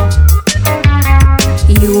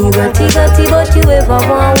 You got what you ever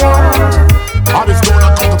want. I just don't know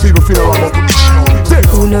how the people feel about the issue.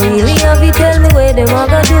 Who no really have it tell me where them a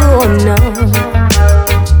go do now.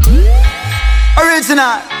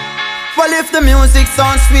 Original. Well, if the music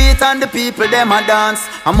sounds sweet and the people them a dance,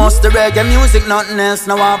 I must the reggae music, nothing else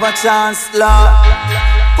now have a chance. Lord,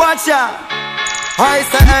 watch out. I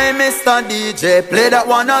say, hey, Mr. DJ, play that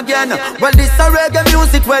one again. Well, this a reggae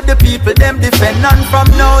music where the people them defend. And from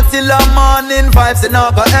now till the morning vibes in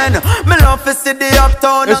our end. Me love to see the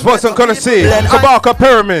uptown. This person gonna see Kabaka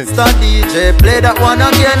Pyramid. Mr. DJ, play that one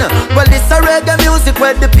again. Well, this a reggae music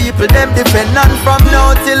where the people them defend. And from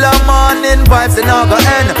now till the morning vibes in our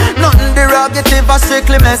end. Nothing derogative, a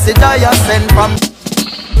strictly message I send from.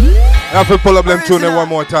 I have to pull up them tune one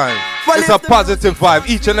more time. It's a positive vibe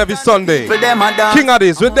each and every Sunday. King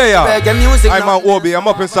Addies, we're there. I'm out Obi, I'm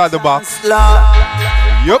up inside the box.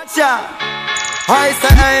 Yup. I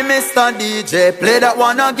say, hey, Mr. DJ, play that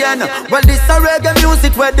one again. Well, this a reggae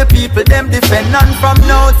music where the people them defend. And from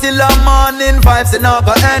now till the morning vibes in our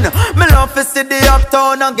end. Me love to see the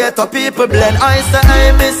uptown and get a people blend. I say,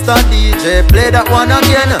 hey, Mr. DJ, play that one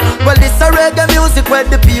again. Well, this a reggae music where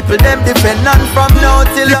the people them defend. And from now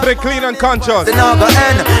till keep it clean and conscious. In our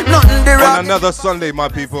end, nothing the on another Sunday,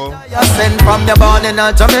 my people. I send from the born in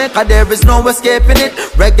Jamaica, there is no escaping it.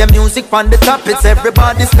 Reggae music from the top, it's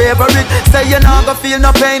everybody's favorite. Say you not gonna feel no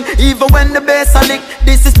pain, even when the bass a lick.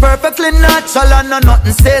 This is perfectly natural and nothing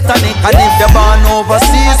satanic. And if you're born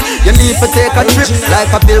overseas, you need to take a trip like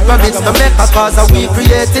a pilgrimage to Mecca, cause we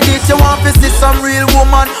created it. You want to see some real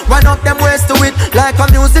woman, run up them ways to it. Like a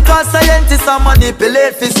musical scientist and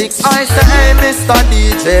manipulate physics. I say, hey, Mr.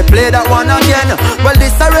 DJ, play that one again. Well,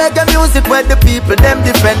 this a reggae music where the people them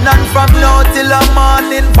defend. And from now till the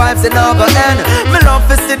morning vibes in our end. Me love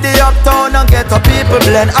to see the uptown and get a people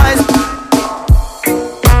blend.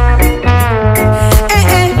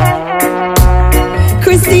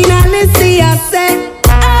 Christina, let's see, I say.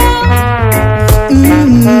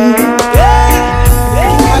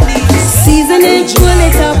 Season it, pull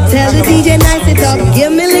it up. Tell the DJ nice it up.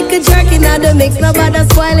 Give me liquor jerky, now the mix, nobody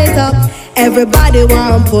spoil it up. Everybody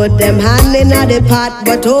want put them hand in the pot,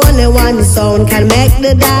 but only one sound can make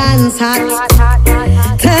the dance hot.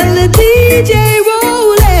 Tell the DJ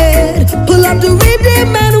roll it, pull up the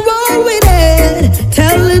rhythm and roll with it.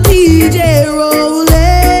 Tell the DJ roll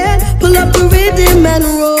it,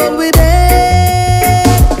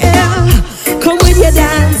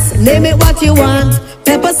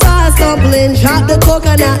 dumpling, shot the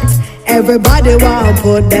coconut. Everybody want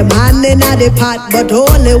put them hand in the pot, but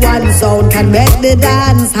only one sound can make the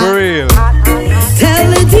dance hot. For real. Tell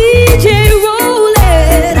the DJ roll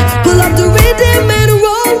it, pull up the rhythm and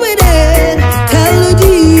roll with it. Tell the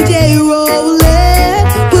DJ roll it,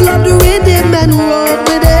 pull up the rhythm and roll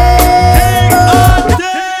with it.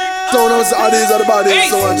 Don't know how these are the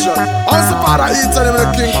bodies, so watch out. Also, para each of them the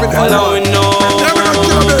kingpin. Hello, no.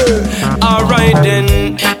 Alright then.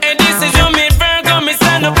 And this is your mate, Virgo, me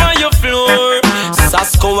stand up on your floor.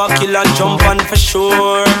 Sasko a kill and jump on for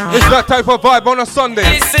sure. It's that type of vibe on a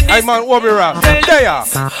Sunday. I'm on Wobira. There.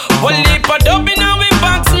 One leap of dub in our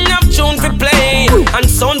box and have tune for play. And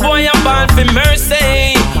sound boy a band for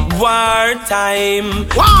mercy. War time.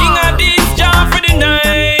 King of this job for the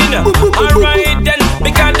 9. Alright then.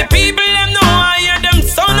 Because the people them know I hear them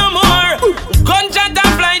sound no more. Gunshot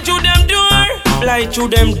and fly through them door. Fly through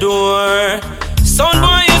them door. Sound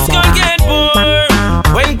boy you gonna get bored.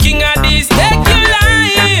 When King of this take your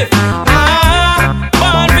life.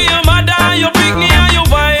 Born for your mother, your picnic and your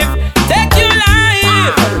wife. Take your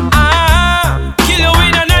life. Kill you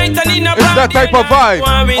in a night and in a it's that type of vibe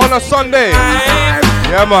on a Sunday.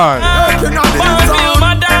 Yeah, man. Born for your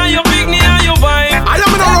mother, your picnic and your wife.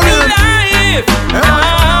 Take your life.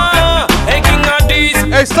 Hey, King of this.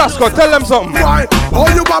 Hey, Sasko, tell them something. Why? Oh,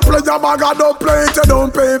 you a play your bag, I don't play it, you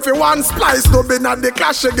don't pay. If you want splice to be not the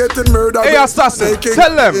clash, you getting murdered. Hey, Assassin,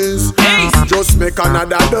 tell them. Just make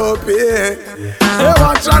another dope, yeah. Hey,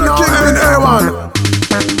 watch out now, King A1.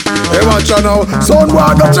 Hey, watch out now. Son,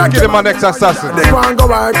 boy, go check it. My next assassin. They want go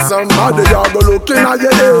back somebody, you go looking at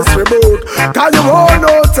your history book. Cause you won't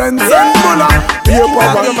know 10 cent bulla.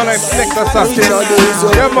 Paper, my next assassin.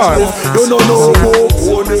 Yeah, man. You don't know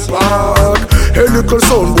who own the park. Hey, little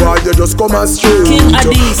son, boy, you just come as straight. King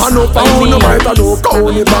Addies. I know pound, no might, I know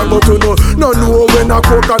count it back, but you know when a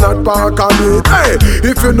coconut park a meet. Hey,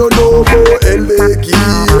 if you don't know about LA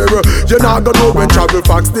gear, you not gonna know when travel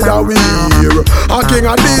facts did a wear. A King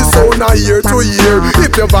Addies sound a year to year.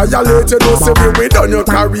 If you violate, you know say we done your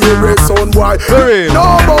career, son, boy.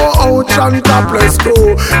 No more out and topless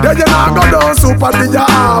crew. Then you not go down super, then you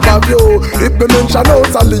have a view. If me mention out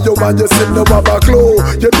a Leo and you see no have a clue,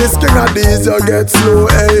 you this King Addies, you get slow,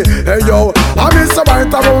 hey, hey, yo. I'm in some right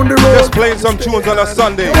around the road. Just playing some tunes on a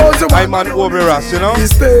Sunday. I'm on Oberas, you know.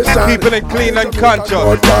 Keeping it clean and conscious.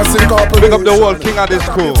 Big up the whole King of this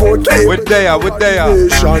crew. With Daya.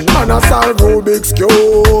 Man, I solve Rubik's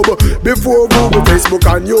Cube. Before Google, Facebook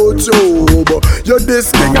and YouTube. You're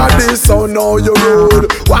this King of this, so now you're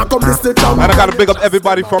rude. Walk up this stage and I gotta big up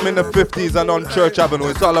everybody from in the 50s and on Church Avenue.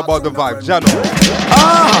 It's all about the vibe, Jano.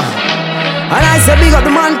 And I say big up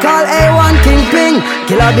the man called A1 Kingpin.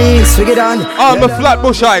 Killer Beast, we get on. All my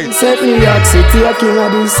Flatbushite. Set New York City, a king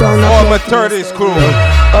of this sound. All my 30s crew.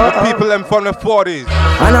 The people them from the 40s.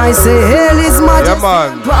 And I say hail his majesty. Yeah,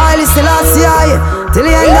 man. Haile Selassie. Till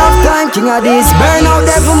the end of time, king of this. Burn out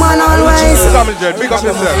every man always. Big up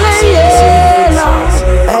yourself.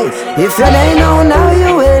 Hey, if you ain't know, now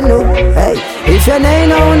you will know. Hey, if you ain't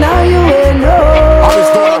know, now you will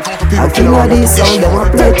know. A king of this sound, them a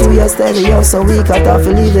play to your stereo, so we cut off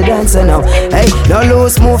and leave the dancer now. Hey, no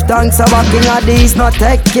loose move, thanks of a king of this, not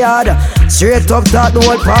tech yard. Straight up that the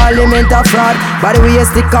whole parliament a fraud. By the way, you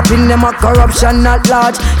stick up in them a corruption not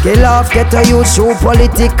large. Kill off, get a youth, show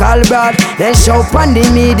political broad. Then show on the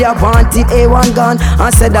media, wanted A1 gun.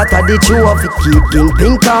 And said that I did you of it, keep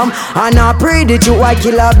Kingpin calm. And I pray that you I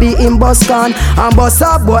killer be in Boston. And bust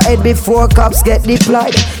up, but head before cops get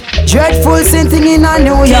deployed. Dreadful thing in a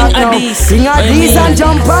New York now. King Addies and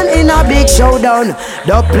jump on in a big showdown.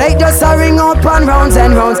 The plate just a ring up and rounds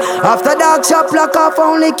and rounds. After dark shop lock off,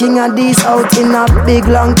 only King Addies out in a big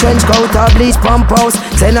long trench coat. A bleach pump house.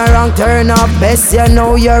 Send a wrong turn up, best you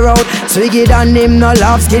know you're out. Swiggy and him no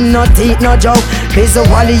laugh, skin no teeth no joke.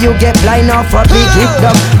 Visually you get blind off a big hip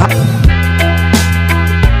dog.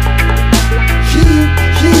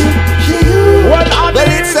 Well,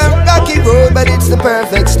 it's a rocky road, but it's the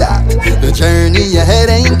perfect start. The journey ahead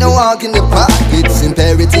ain't no walk in the park. It's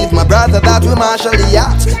imperative, my brother, that we marshal the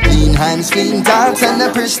yacht. Clean hands, clean thoughts, and a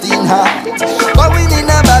pristine heart. But we in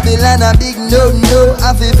a Babylon, a big no-no.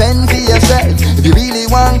 Have to fend for yourself if you really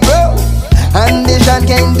want growth. Ambition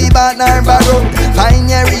can't be bought nor borrowed. Find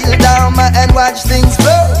your real dharma and watch things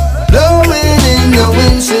flow. Blowing in the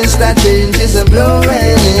wind, since that change is a blowing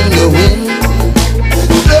in the wind.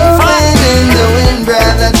 Blowing in the wind,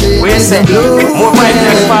 brother, change is a blowing. More vibes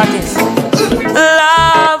next parties.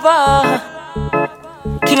 Lava.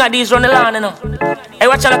 King Addies run the land, you know. Hey,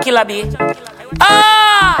 watch out, killer B.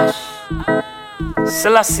 Ah!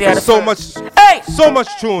 Selassie. So much Hey! So much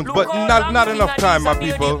tunes, but not enough time, my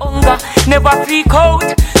people. Never freak out,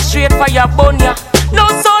 straight fire bunya. No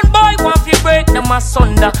son boy want to break them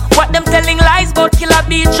asunder. What them telling lies about killer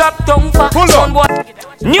beat drop down for. Son boy,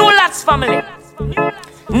 new lads family.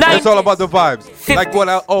 It's all about the vibes. 50s. Like what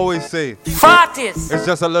I always say. 40s. It's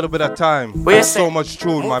just a little bit of time. There's so much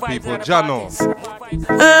tune, my people. Jano.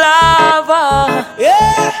 Lava.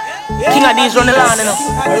 Yeah. King Addies run the land, you know.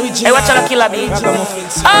 Hey, watch out the killer beat.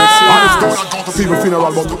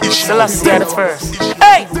 Celestia the first.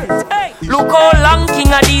 Hey. Look how long King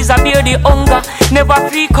Addies a bear the hunger. Never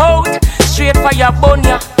freak out. Straight fire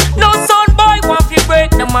bunya. No son boy want to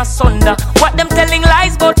break them asunder. What them telling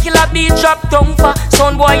lies about killer beat drop down for.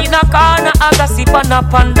 Son boy in a corner, I got sip on a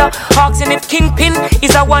panda. Asking if Kingpin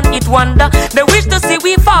is a one-hit wonder. They wish to see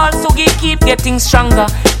we fall, so we keep getting stronger.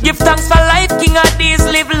 Give thanks for life, King Addies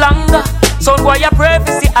live longer. Son boy, a pray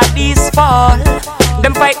for see Addies fall.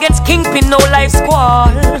 Them fight against Kingpin, no life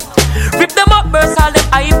squall. Rip them up, burst all them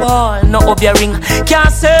eyeball. No up your ring,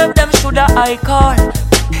 can't serve them, shoulda I call.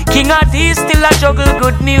 King Addies still a juggle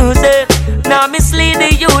good music. Now mislead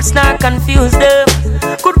the youths, not confuse them.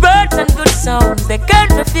 Good words and good sounds, they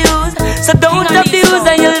can't refuse. So don't abuse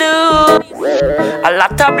and you lose. A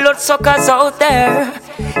lot of bloodsuckers out there.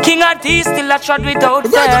 King Addies still a trod without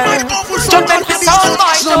fear. Don't make the sound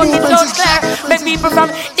boy, don't it out clear. Make people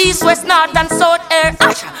from east, west, north and south air.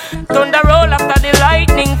 Thunder roll after the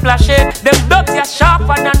lightning flash it. Them dubs are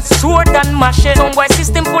sharper than sword and mash it. Some boy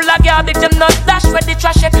system full of garbage, them not dash where they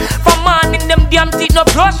trash it. From morning them damn teeth no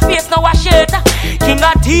brush face, no wash it. King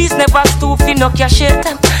Addies never stoop in no cash it.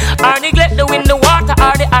 Or neglect the wind, the water,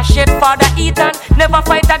 or the ash it. Father Ethan never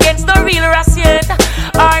fight against the real race yet.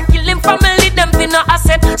 Or kill him family, them be no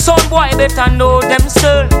asset. Son boy better know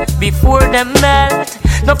themselves before them melt.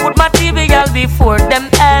 No put material before them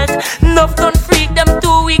health. Enough don't freak them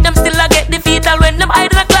 2 weeks, them still a get defeated when them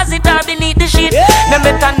hide in a closet or beneath the sheet. Them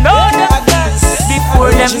better know themselves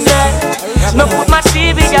before them melt. No put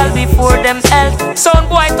material before them health. Son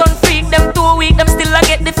boy don't freak them 2 weeks, them still a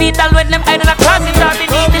get defeated when them hide in a closet or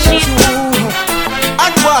beneath the sheet.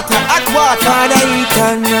 Hot water, Father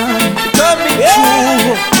Ethan, coming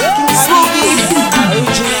true. Smoothie,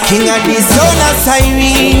 King Addies son of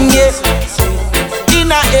siren, yeah. In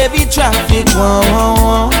a heavy traffic,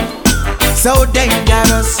 so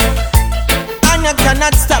dangerous, and you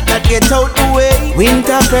cannot stop that, get out the way.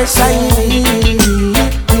 Winter pressure,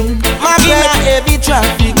 my in a heavy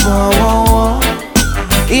traffic,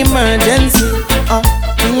 emergency,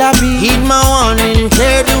 heed my warning,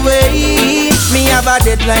 clear the way. Me have a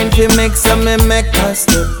deadline to make some me make a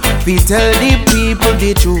step. We tell the people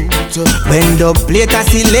the truth. Bend up later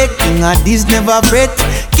select, King Addies never fret.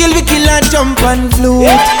 Kill we kill and jump and float.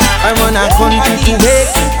 I run a country to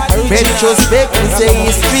wake. Retrospect, we say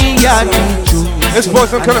history and true. This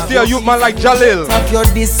person can see a youth man like Jalil. Of your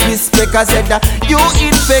disrespect, I said that you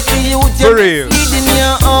infect the youth. For real. Leading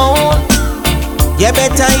your own. You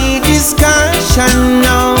better hear discussion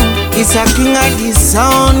now. It's a King Addies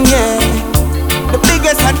sound, yeah. The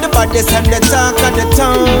biggest and the baddest and the talk of the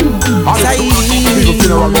town.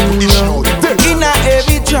 In a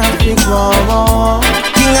heavy traffic,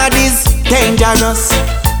 King Addies dangerous,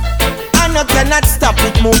 and you cannot stop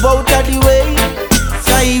it, move out of the way.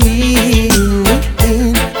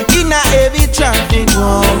 In a heavy traffic,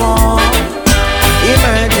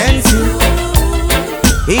 emergency,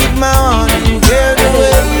 heed my warning, clear the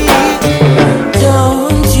way.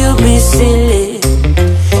 Don't you be silly,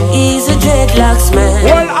 he's a dreadlocks man.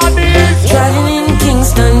 Driving in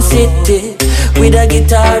Kingston City with a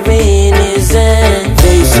guitar in his hand.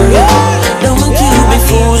 They say, don't you be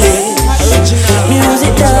foolish,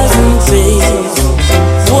 music doesn't pay.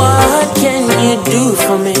 What can you do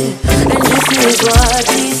for me? And this is what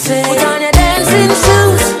he said. Put on your dancing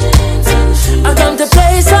shoes, I come to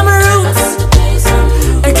play some roots.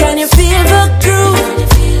 And can you feel the groove?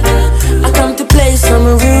 I come to play some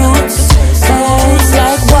roots. It's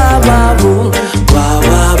like wah wah boom, wah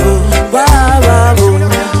wah boom, wah wah boom,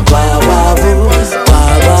 wah wah boom,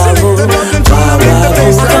 wah wah boom.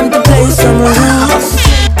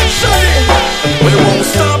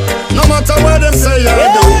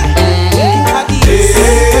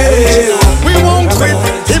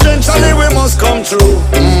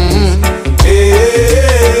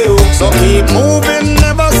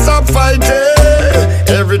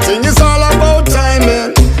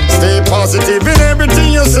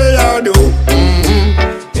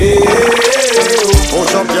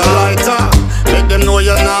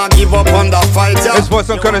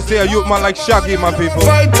 person gonna say a youth man like Shaggy, my people.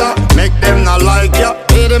 Fighter, make them not like ya.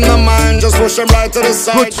 Pay them no mind, just push them right to the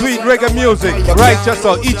side. Good sweet reggae music, righteous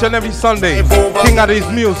each and every Sunday. King Addies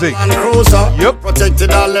music. Yep. Protected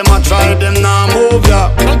all them, I try them now move ya.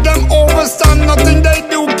 Make them overstand, nothing they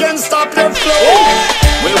do can stop their flow.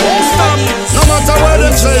 We won't stop, no matter what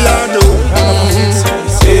them say or do.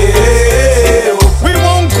 We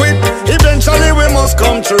won't quit, eventually we must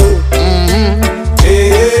come through.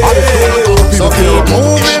 So keep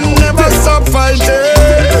moving, never stop fighting.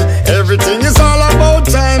 Everything is all about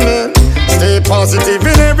timing. Stay positive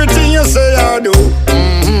in everything you say or do.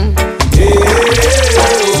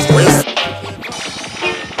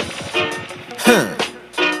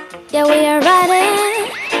 Yeah, we are riding.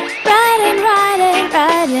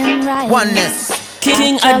 Oneness.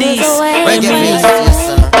 King Addies. Reggae music, yes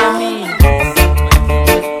sir.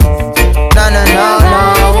 No.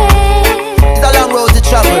 It's a long road to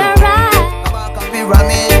travel.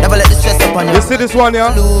 Never let the stress upon you. You see this one,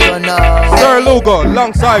 yeah? Sir Lugo,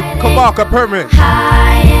 alongside Kabaka Permit.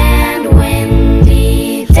 High and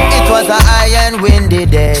windy day. It was a high and windy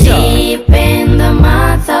day. Deep in the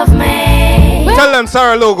month of May. Tell them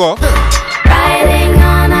Sarah Lugo. Riding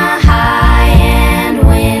on a high and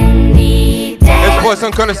windy day. This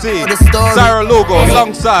person gonna see Sarah Lugo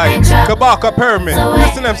alongside Kabaka Permit.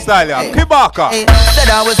 Listen them style, yeah. Kabaka. Said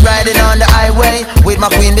I was riding on the highway with my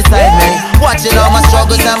queen beside me, watching all my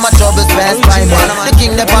struggles and my troubles pass by me. The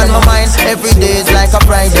king upon my mind, every day is like a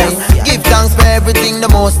Friday. Give thanks for everything the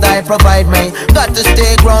most I provide me. Got to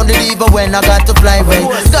stay grounded even when I got to fly away.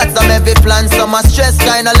 Got some heavy plans, so my stress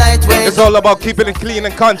kinda lightweight. It's all about keeping it clean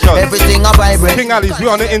and conscious. Everything I vibrate. King Addies, we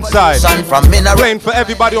on the inside. Playing for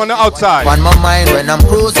everybody on the outside. On my mind when I'm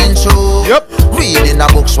cruising through. Yep. Reading a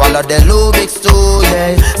book, swallow the Rubik's too,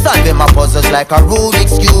 yeah. Solving my puzzles like a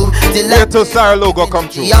Rubik's cube. Wait till Sarah Logo come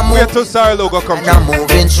through. Wait till Sarah Logo come through. I'm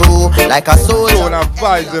moving through like a soldier. Showing our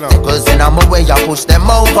vibes, you know. Cause in my way I push them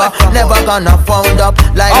over. Never gonna found up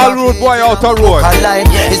like all road boy out the road.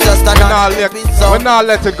 It's just an we're not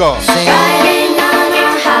let it go. Riding on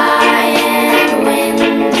a high and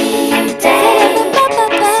windy day.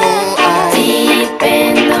 Deep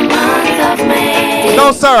in the month of May.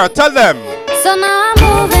 No, Sarah, tell them. So now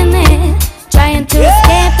I'm moving in, trying to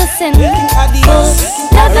escape the sin.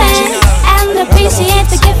 Loving and appreciate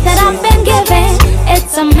the gift that I've been given.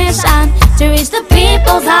 It's a mission to reach the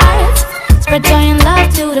people's hearts. Spread joy and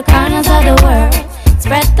love to the corners of the world.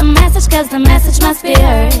 Spread the message, cause the message must be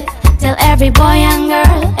heard. Tell every boy and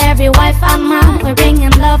girl, every wife and man, we're bringing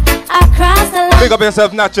love across the line. Pick up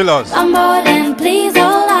yourself, naturals. Come board and please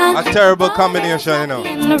hold on. A terrible combination, you know.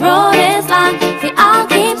 The road is long, we all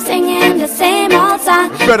keep singing the same old song.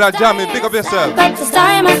 Brother Jamie, pick up yourself. But the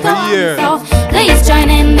story must go on, so please join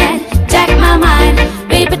in and check my mind.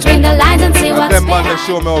 Read between the lines and see what's them man that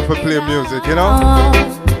show me how to play music, you know.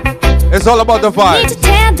 It's all about the vibe.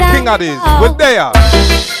 King Addies, we're there.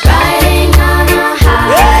 Riding on a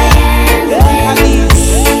high and windy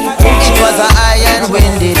day. It was a high and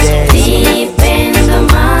windy day. Deep in the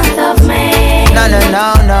month of May.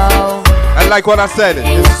 No. And like what I said,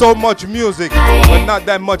 there's so much music, but not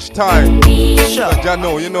that much time. Sure.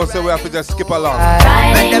 You know, so we have to just skip along.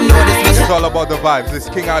 Make them know this. It's all about the vibes. It's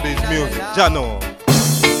King Addies music. Jano.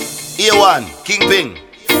 A1, King Ping.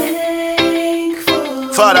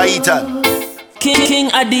 Father Ethan. King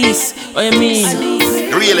Addies, what you mean?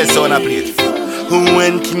 Realest on a plate.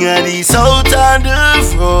 When King Addies out on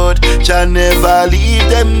the road, shall never leave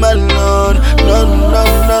them alone. No.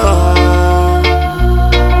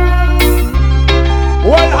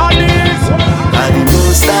 Well, Addies, and the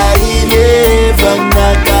most I never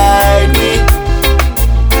not guide me.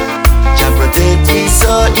 Shall protect me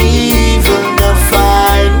so evil not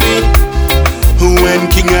find me. When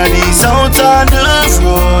King Addies out on the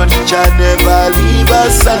road, shall never leave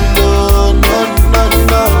us alone.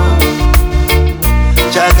 No.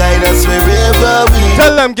 Shall guide us wherever we.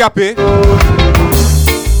 Tell them, Gappy.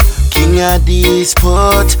 King Addies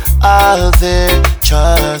put all their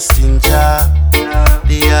trust in Jah,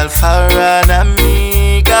 the Alpha and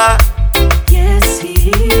Omega. Yes, he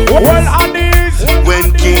is. Well, Addies,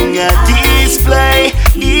 when King Addies play,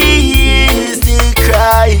 he is the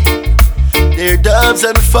cry. Their dubs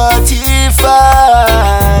and 45s.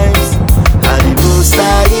 And the most I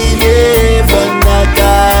never not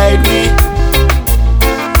guide me.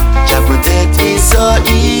 Jah protect me so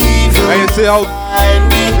evil. And you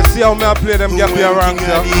see how me I play them gappy around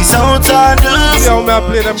here. You see how me I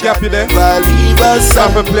play them gappy there.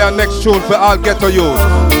 Time to play our next tune for all ghetto youth.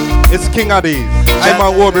 It's King Addies. I'm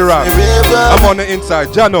on Warby Rap. I'm on the inside.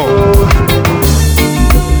 Jano.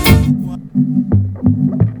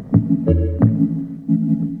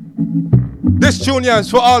 Juniors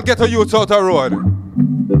for all ghetto youths out the road.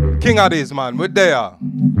 King Addies, man, we're there.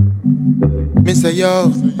 Mr.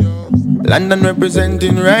 Yo, London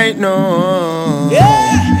representing right now.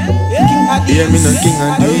 Yeah, hear me no King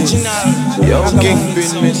Addies. Yo,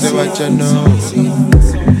 Kingpin, me say what you know.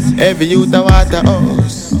 Every youth a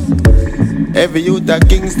Waterhouse. Every youth a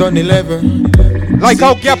Kingston 11. Like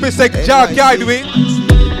how Gap is like Jack guide we.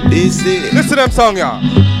 Listen to them song, yeah.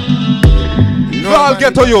 For all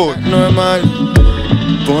ghetto youth. Normal,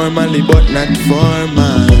 formally but not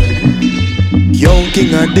formal. Young King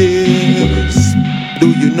Addies, do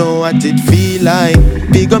you know what it feel like?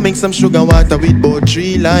 We go make some sugar water with both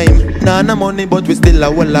 3 lime. Nah, no money but we still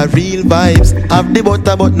a whole of real vibes. Have the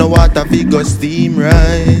butter but no water, we go steam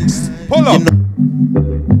rice. Pull up.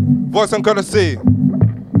 Voice and courtesy.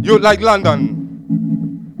 You like London.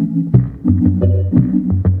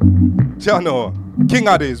 Jano, King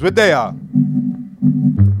Addies, we're there.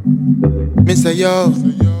 Mr. Yo,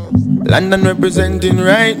 London representing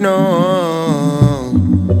right now.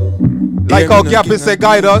 Like how Gappy say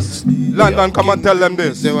guide us, London come and tell them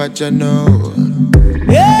this. Say what you know.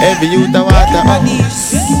 Every youth a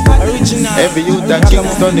Waterhouse. Every youth a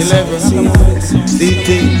Kingston 11.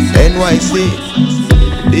 City, NYC,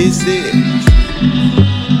 DC.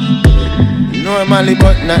 Normally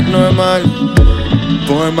but not normal.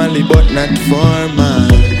 Formally but not formal.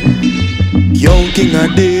 Young King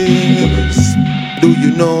Addies, do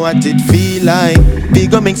you know what it feel like? We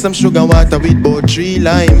go make some sugar water with both 3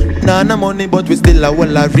 lime. Nah, no money but we still a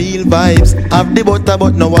whole of real vibes. Have the butter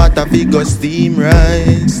but no water, we go steam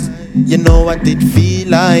rice. You know what it feel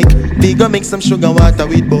like? We go make some sugar water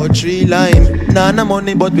with both 3 lime. Nah, no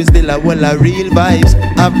money but we still a whole of real vibes.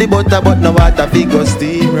 Have the butter but no water, we go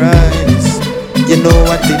steam rice. You know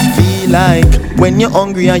what it feel like when you're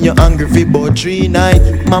hungry and you're hungry for about 3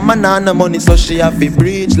 nights. Mama nah no money so she have to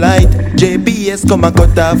breach light. JBS come and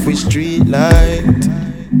cut off with street light.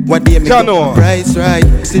 What they make the price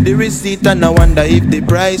right? See the receipt and I wonder if the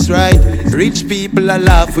price right. Rich people a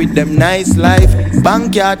laugh with them nice life.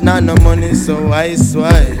 Backyard nah no money so I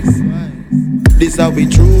swipe. This how we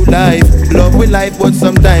true life. Love with life, but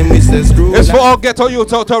sometimes we say screw. It's for all ghetto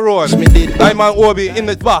youth out the road. I'm an Obi in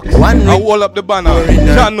the back. I hold up the banner.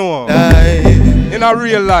 Jano. In a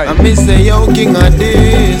real life. I miss say yo King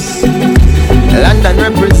Addies. London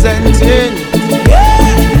representing.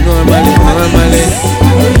 Normally.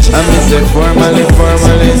 I miss say formally.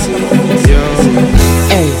 Yo.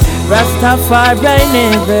 Hey, Rastafari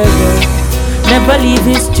never leave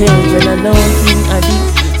his children alone. King Addies.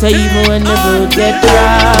 So even when the road get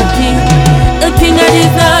rocky, the King Addies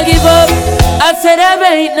not give up. I said there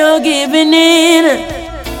ain't no giving in.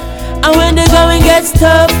 And when the going gets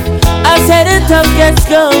tough, I said the tough gets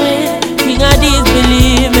going. King Addies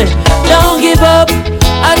believe me, don't give up.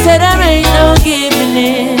 I said there ain't no giving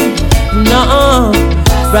in. No,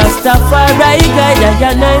 Rastafari guide that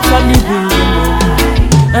your knife from the beginning.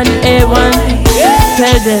 And A1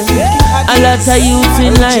 tell them a lot of youths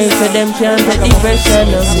in life, so them can't take the pressure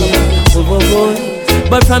no more.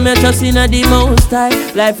 But from your trust in the most high,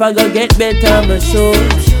 life I go get better, but sure.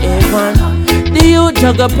 A1, the youth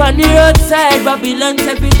jug up on the roadside, Babylon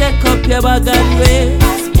take we take up your bag and waste.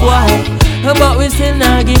 Why? But we still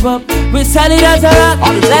not give up. We solid as a rock,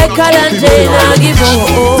 like Alan J. Not give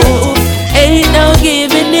up. Ain't no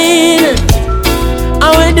giving in.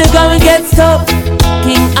 And when the going gets tough,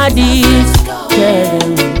 King Addies tell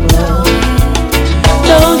them.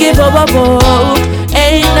 Don't give up,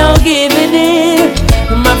 ain't no giving in.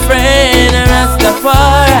 My friend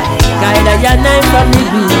Rastafari, guide a your knife from the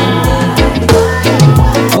beat.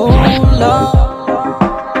 Oh Lord,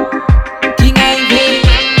 King Addies,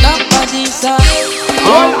 nobody's up.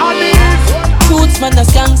 Roots man a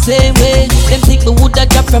scam same way. Them think me woulda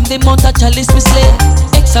drop from the mount of chalice me slay.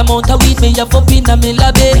 X amount of weed me have up in a me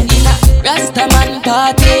lobby. Rasta man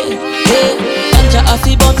party, hey. Ganja a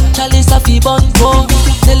fi bun, chalice a fi bun, go.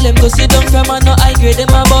 Tell them go sit down from a no high grade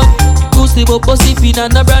them a bun. Goose the bobo sipping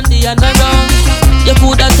and a brandy and a rum. You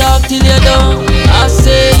coulda talk till you done. I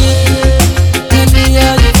say tell me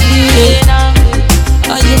how you feeling.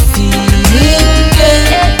 How you feeling,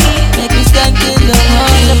 yeah. Make me stand in the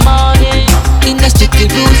morning. In the street the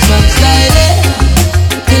roots man style.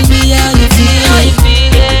 Tell me how you feeling.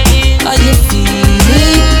 How you feeling,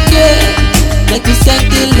 yeah. Make me stand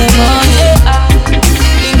till the morning.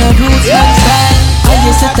 In the roots man style. I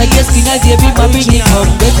just set a guest king as every man bring it home.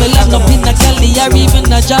 When me lock up in a Cali or even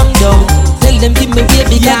a jam down. Tell them give me way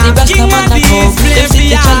because the Rasta man a come. Them sit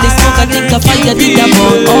the chalice smoke and think a fire did a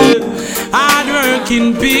burn. Hard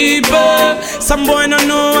working people, some boy don't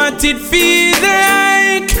know what it feels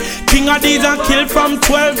like. King Addies are killed from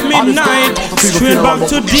 12 midnight straight back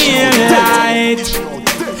to daylight.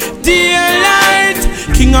 Daylight.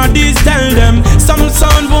 King Addies tell them some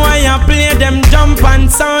sound boy I play them jump and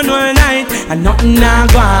sound all night and nothing I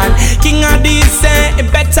gone. King Addies say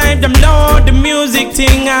it better if them know the music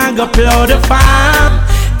thing I go blow the farm.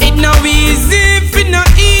 It no easy if it no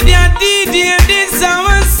idiot DJ this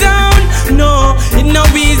our sound. No, it no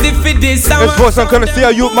easy for this our This was I'm gonna see a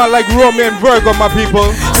youth man like Romeo and Virgo, my people.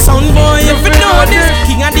 Sound boy if you know this,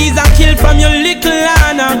 King Addies are killed from your little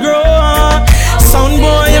and a grow. Sound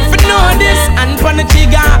boy if you know this, and pon the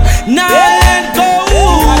trigger, now let go.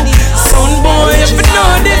 Sound boy if you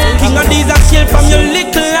know this, King Addies are killed from your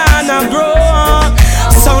little and a grow.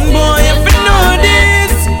 Sound boy if you know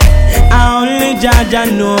this, only Jaja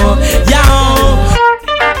know, yo.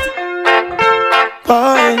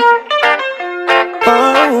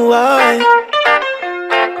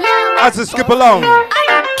 As I skip along,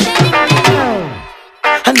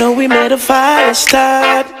 I know we made a fire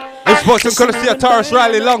start. this person gonna see a Taurus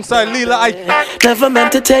Riley alongside Leela Ike. Never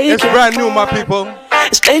meant to take it's brand new, my people.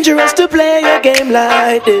 It's dangerous to play a game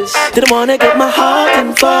like this. Didn't wanna get my heart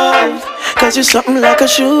involved, cause you're something like a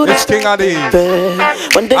shooter. It's King Addies.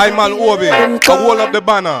 I'm on Obi. I hold up the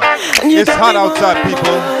banner. It's hot outside,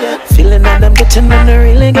 people. Feeling that I'm getting when I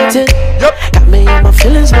really get it. Yep. Got me in my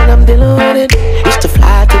feelings when I'm dealing with it. Used to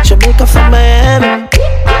fly to Jamaica from Miami,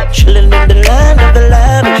 chilling in the land of the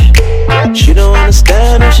lavish. She don't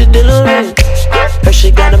understand what she dealing with. But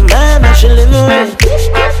she got a man that she living with,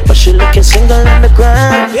 but she looking single on the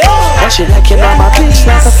ground, and she liking all my pics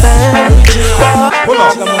like a fan. Pull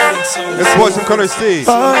up. This voice I'm gonna see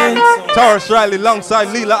Taurus Riley alongside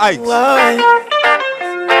Leela Ike.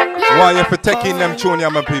 Why you for taking them tune,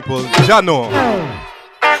 my people? Jano.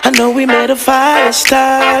 I know we made a fire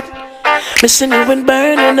start, missing you and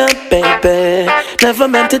burning up, baby. Never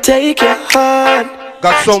meant to take your heart.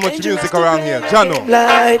 Got so much music around here, Jano.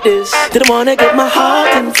 Like this, didn't wanna get my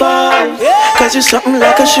heart involved, cause you're something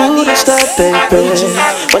like a shooting star, baby.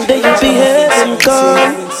 One day you'll be heaven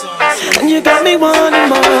gone, and you got me wanting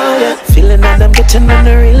more, yeah. Feeling that I'm getting when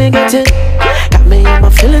I really get it. Got me in my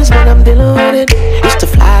feelings when I'm dealing with it. Used to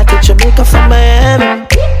fly to Jamaica from Miami,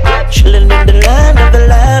 chilling in the land of the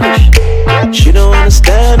lavish. She don't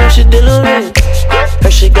understand what she dealing with,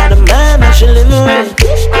 but she got a man that she living with,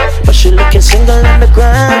 but she looking single on the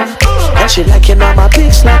ground, and she liking all my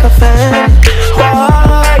pics like a fan.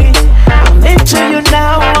 Why? I'm into you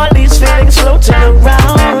now, all these feelings floating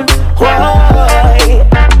around. Why?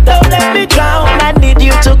 Don't let me drown, I need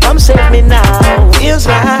you to come save me now. Feels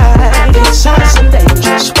like inside some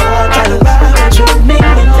dangerous water.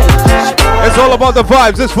 It's all about the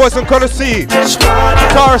vibes. This voice I'm gonna see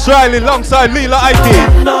Taurus Riley alongside Leela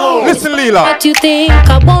Ike. Listen, Leela. What you think?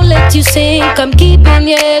 I won't let you sink. I'm keeping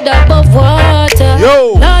your head above water.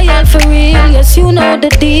 Yo. Loyal for real, yes you know the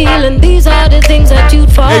deal, and these are the things that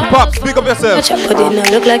you'd fall. Hey, Pop, speak up yourself. But it don't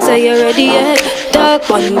look like say you're ready yet. Dark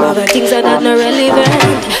one, other things that are not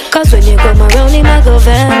relevant. Cause when you come around, it might go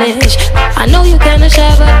vanish. I know you kinda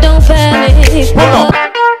shy, but don't panic.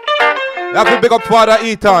 That be big up Father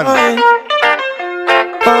Ethan.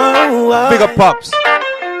 Big up Pops.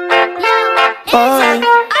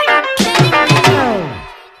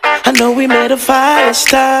 I know we made a fire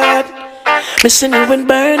start, missing you and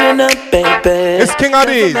burning up, baby. It's King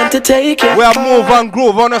Addies. We are move and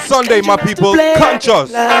groove on a Sunday, my people.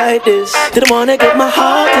 Conscious. Like this. Didn't wanna get my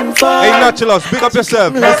heart involved. Hey, Naturals, big up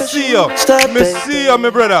yourself. Me see you. Me see you, my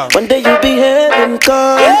brother. One day you'll be heaven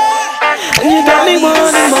come, and you got me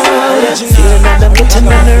wanting more. Yeah. Feeling that I'm getting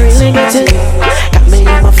when I really get it. Got me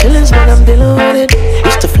in my feelings when I'm dealing with it.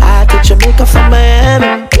 Used to fly to Jamaica from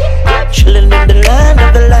Miami, chilling in the land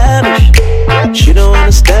of the lavish. She don't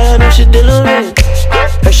understand what she dealing with,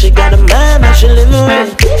 but she got a man that she living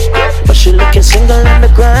with, but she looking single on the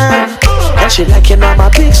ground, and she liking all my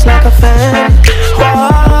pics like a fan.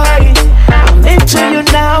 Why? I'm into you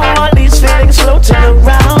now, all these feelings floating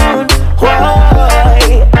around.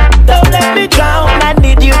 Why? Don't let me drown, I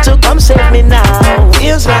need you to come save me now.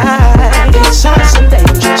 Feels like inside some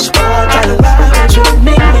dangerous water. With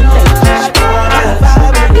me in dangerous water.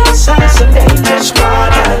 Inside some dangerous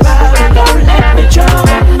water. Don't let me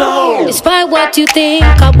drown, no. Despite what you think,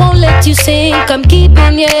 I won't let you sink. I'm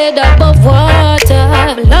keeping your head above water.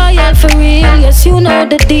 Loyal for real, yes you know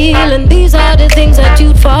the deal, and these are the things that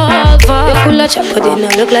you'd fall for. You're full of chop, but it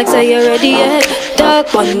don't look like say you're ready yet.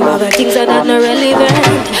 Dark one, other things are not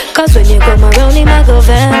relevant. Cause when you come around, it might go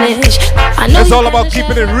vanish. I know it's all about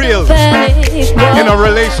keeping it real in a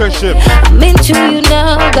relationship. I'm into you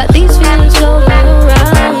now, got these feelings flowing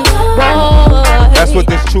around. Boy, That's what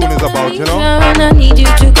this tune is about, you know? I need you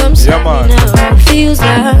to come see yeah, man. me now. Feels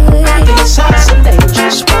like these hearts and they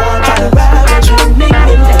just want to ride with you, make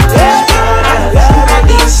me dance.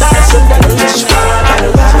 These hearts and they just want to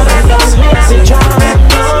ride with you, message on.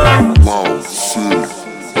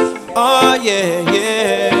 Oh yeah,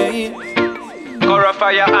 yeah.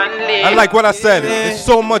 Fire and I like what I said. There's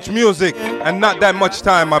so much music and not that much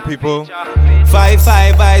time, my people. 5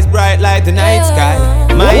 eyes bright like the night sky.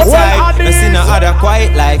 My type, I see no other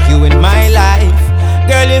quite like you in my life.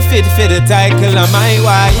 Girl, you fit for the title of my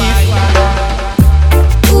wife.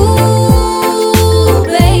 Ooh,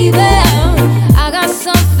 baby, I got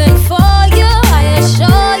something for you. I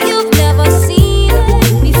assure you've never seen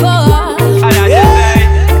it before.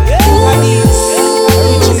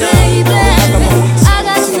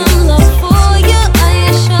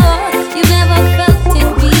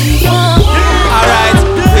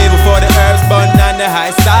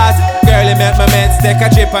 Make my meds take a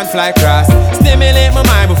trip and fly cross. Stimulate my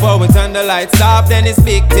mind before we turn the lights off. Then it's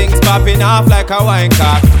big things popping off like a wine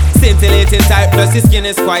cock. Scintillating tight, plus your skin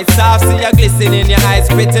is quite soft. See you glisten in your eyes,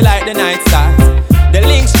 pretty like the night stars. The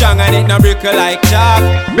link strong and it no brickle like chalk.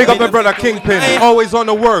 Big up my brother Kingpin, always on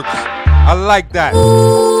the works. I like that.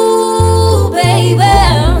 Ooh, baby,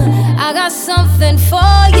 I got something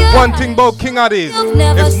for you. One thing about King Addies,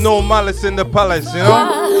 there's no malice in the palace, you know?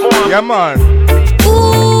 Yeah, man.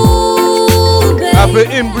 Have to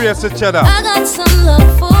embrace each other. I got some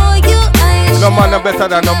love for you. No man are better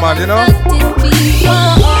than no man, you know?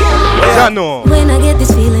 I know. When I get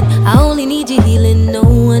this feeling, I only need your healing. No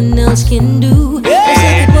one else can do.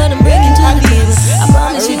 That's what I'm bringing to the table. I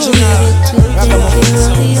promise you to never to take care of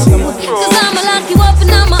you. Cause I'ma lock you up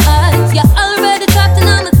in all my eyes. You're already trapped in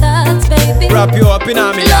all my thoughts, baby. Wrap you up in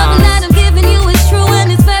all my arms. The love that I'm giving you is true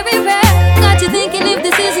and it's very rare. Got you thinking if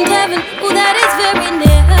this isn't heaven, ooh, that is very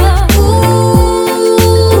near.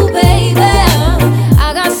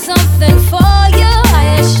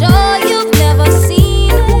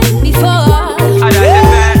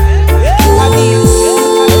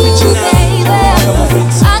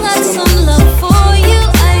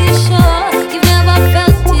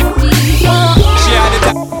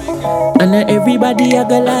 Everybody I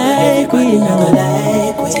go like we,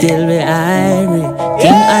 still we irie.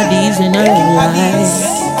 King Addies in a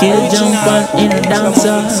life, kill jump on in a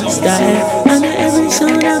dancer style. And every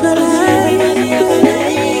song I go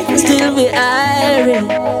like, still we irie.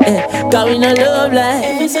 Cause we no love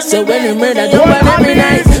life, so when we murder jump on every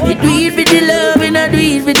night. We do it for the love and I do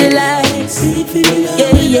it for the lies.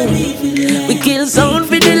 Yeah, yeah. We kill sound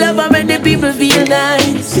for the love and make the people feel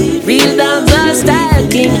nice. Real dancer style,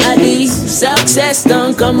 King Addies. Success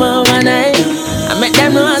don't come overnight. I make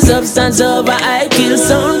them know substance over. I kill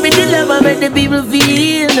sound with the love and make the people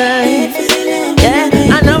feel nice. Yeah,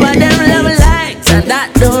 I know what them love likes and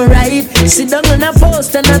that don't right. Sit down on a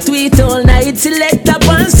post and a tweet all night. Select up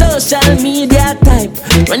on social media type.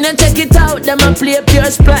 When you check it out, them a play pure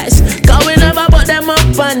splice. Cause we never put them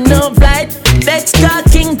up on no flight. Dexter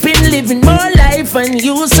Kingpin living more life. And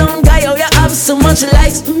you some guy, oh you have so much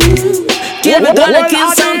likes. Yeah, we gonna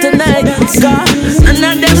kill some tonight. And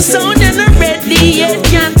now them sound and not ready yet.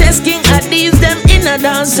 Can't test King Addies, them in a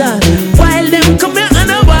dancer. While them come here on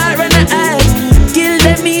a war and a eye. Kill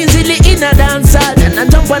them easily in a dancer. And I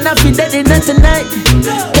jump on a feed dead in tonight.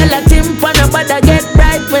 Tell a timp on a bada get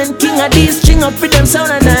right. When King Addies string up with them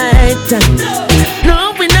sound a night.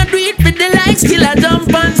 No, we not do it with the likes. Kill a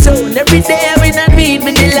jump on sound. Every day we not do it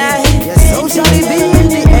with the lights. Yes, so shall it be in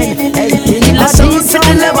the end. Kill a sound for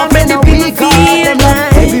the love of many people.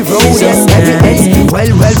 Every road, yes, every end.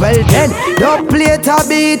 Well, then. Don't play to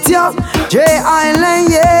beat you. J Island,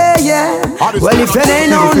 yeah, yeah. Well, if you ain't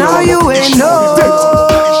know, now you ain't know.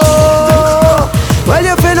 Well,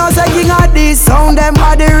 if you know, say King Addies sound, them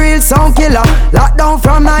are the real sound killer. Lockdown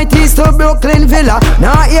from 90s to Brooklyn Villa.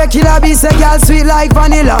 Now here killer be say girl sweet like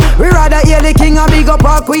vanilla. We rather hear the king a big up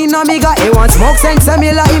our queen amiga. He want smoke sense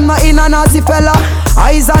similar, him not in a nasty fella.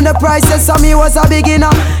 Eyes on the prices, so me was a beginner.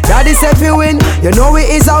 Daddy said if you win, you know it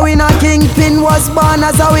is a winner. Kingpin was born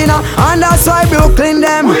as a winner. And that's why Brooklyn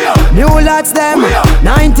them, New Lads them,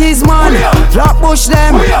 90s man, Flatbush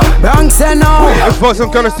them, Bronx and now. This person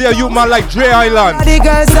gonna see a youth man like Dre Island. The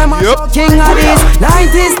girls them are King Addies,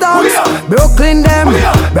 90s dogs, Brooklyn them,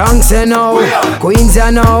 Bronx and now, Queens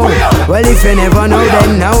and now. Well if you never know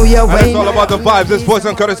them, now you're waiting. It's all about the vibes. This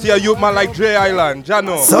person gonna see a youth man like Dre Island,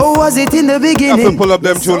 Jano. So was it in the beginning? Pull up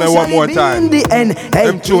them tune one more time. In the end, hey,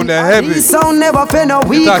 them tune they heavy. Sound never fail no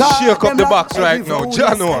weak. Just shake up the box right now,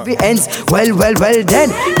 Jano. Well then,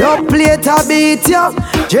 don't play to beat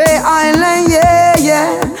you. J Island, yeah,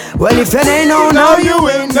 yeah. Well if you ain't know, now you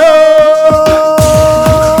ain't know.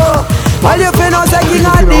 Well, you finna say King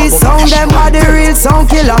Addies sound, them are the real sound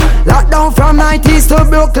killer. Lockdown from 90s to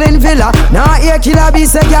Brooklyn Villa. Now here killer be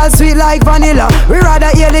say girl sweet like vanilla. We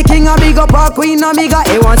rather hear the king a big up our queen amiga.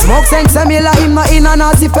 He want smoke sense similar, him not in a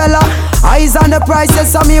nasty fella. Eyes on the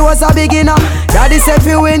prices, so me was a beginner. Daddy said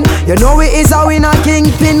we win, you know we is a winner.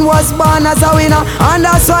 Kingpin was born as a winner. And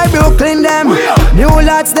that's why Brooklyn them, New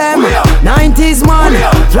Lads them, 90s man,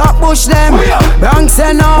 Flatbush them, Bronx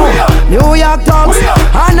and now, New York dogs,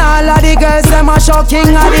 and all of the girls them a show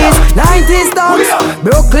King Addies. 90s dogs,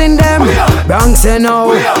 Brooklyn them, Bronx and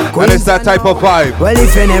now. And it's that type of vibe. Well,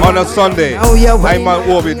 if you never on a Sunday, I might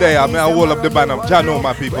will be there. I mean, I will up the banner. Jah know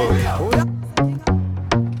my people.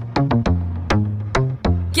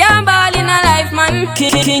 Can't ball in a life, man.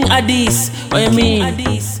 King Addies, what you mean?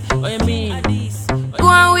 Addies, what you mean? Go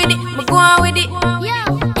on with it, go on with it. Yo,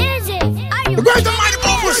 easy. The great and mighty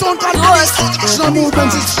powerful sound called Addies International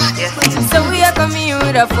Movement. So we are coming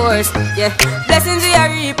with a force, yeah. Blessings we are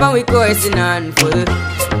reap and we coursing on full.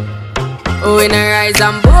 Oh, we not rise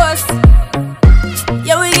and boast.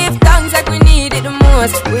 Yeah, we give thanks like we need it the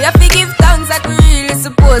most. We have to give thanks like we really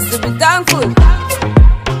supposed to be thankful.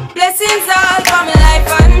 Blessings all for my life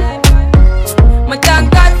and my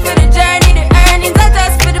thank God for the journey, the earnings are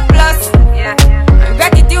just for the plus. Yeah, and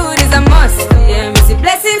gratitude is a must. Yeah, me see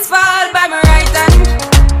blessings fall by my right hand.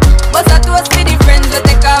 But I toast for the friends that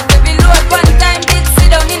take off every load. One time did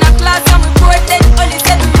sit down in a class and we both then only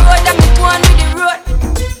said the road and we go on with the road.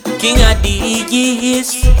 King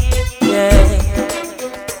Addies, yeah.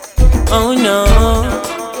 Oh no,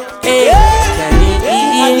 hey, can you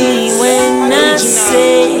hear me when I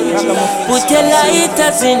say, put your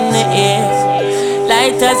lighters in the air,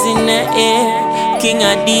 lighters in the air. King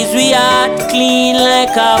Addies, we are clean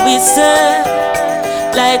like a whistle,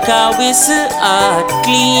 like a whistle, art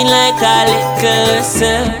clean like a liquor,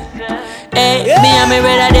 sir. Hey, me and me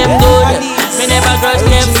brother them good. Me never grudge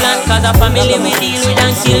them plan, cause a family we deal with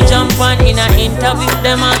and kill jump on. In a interview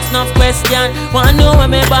them ask enough question. Want know where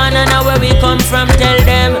me born and where we come from, tell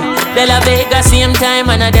them. De La Vega same time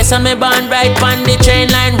and a desa me born right on the train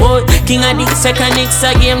line. Whoa, King Addies second it's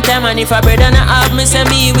a game time. And if a brother not have me say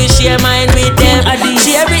me we share mine with them.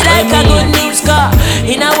 Share it like a good news car.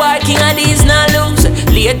 In a war King Addies not lose.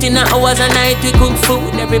 Late in the hours and night we cook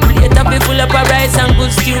food. Every plate up be full up of rice and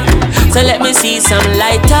good stew. So let me see some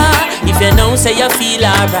lighter. If you know say you feel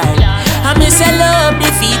alright. I me say love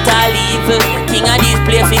defeat all evil. King Addies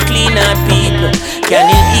play for clean out people. Can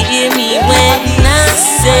you hear me when I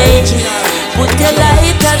say, put your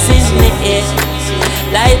lighters in the air,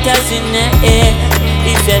 lighters in the air.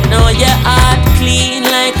 If you know your heart clean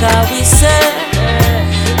like a whistle,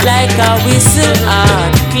 like a whistle,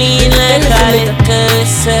 heart clean like a liquor,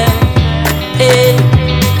 sir. Eh,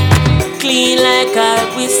 clean like a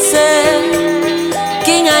whistle.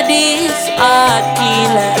 King Addies, heart clean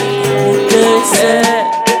like a liquor, sir.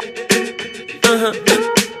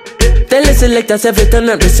 Tell the selectors every turn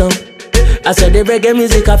up the song. I saw the reggae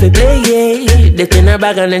music off it play, yeah. They in her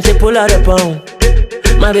bag and then she pull out the pound.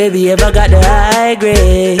 My baby ever got the high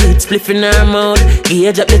grade, spliff in her mouth.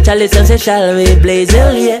 Gauge up the chalice and say shall we blaze,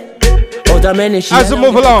 hell yeah. Out of many she as we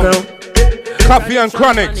move along, Coffee and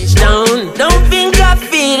Chronic. Don't think I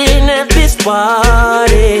fit in at this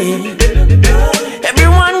party.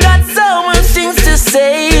 Everyone got so much things to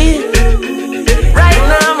say. Right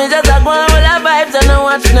now me just like one with the vibes and I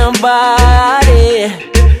watch nobody.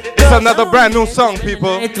 It's another brand new song,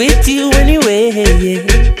 people. It's with you anyway, yeah.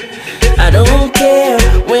 I don't care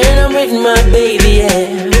when I'm with my baby,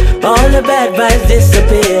 yeah. All the bad vibes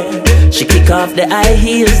disappear. She kick off the high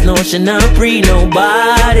heels, no, she not free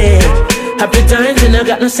nobody. Happy times and I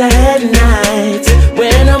got no sad nights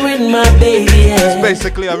when I'm with my baby, yeah. It's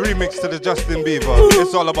basically a remix to the Justin Bieber.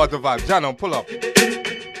 It's all about the vibe. Jano, pull up.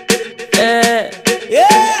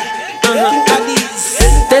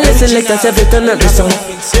 Tell the selectors every turn up the song.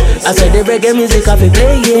 I said the reggae music off it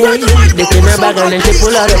play, yeah. They in her bag and then she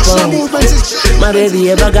pull out the phone. My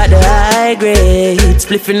baby ever got the high grade,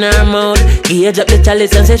 spliff in her mouth. Gauge up the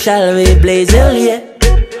chalice and say shall we blaze, hell yeah.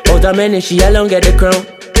 Out of many she alone get the crown.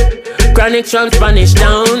 Chronic from Spanish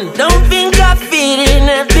Town. Don't think I fit in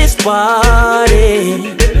at this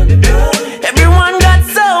party. Everyone got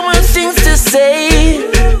so much things to say.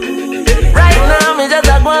 Right now me just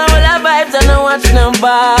like one with the vibes and I watch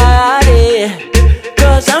nobody.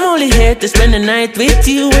 Cause I'm only here to spend the night with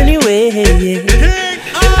you anyway, yeah.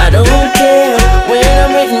 I don't care when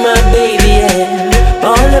I'm with my baby, yeah.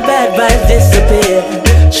 All the bad vibes disappear.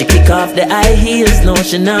 She kick off the high heels, no,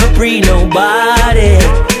 she not free nobody.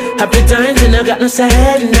 Happy times and I got no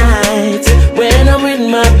sad nights when I'm with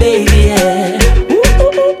my baby, yeah.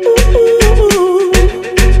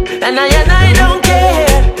 And I don't care,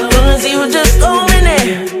 cause you just own me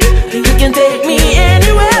there. You can take me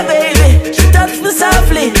anywhere, baby. She touch me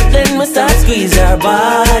softly, then we start squeeze her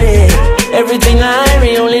body. Everything I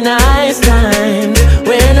read, only nice times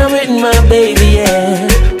when I'm with my baby, yeah.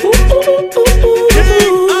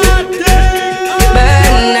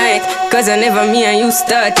 Bad night, cause I never me and you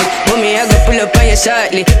started. But me I go pull up on you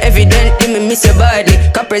shortly. Evidently me miss you badly.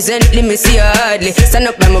 Cause presently me see you hardly. Stand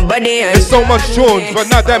up by my body and there's so much tunes, but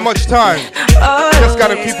not that much time. Just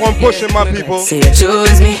gotta keep on pushing, my people. See you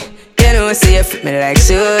choose me. You know, see you fit me like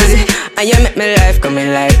Susie. And you make my life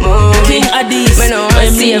coming like movie. King Addies, me know I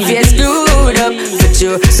see your face screwed up with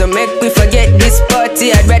you. So make we forget this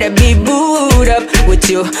party. I'd rather be booed up with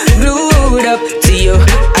you, glued up to you.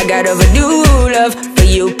 I got overdue love for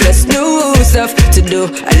you, plus new stuff to do.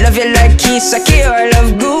 I love you like Keisha, I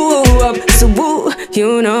love grew up. So woo,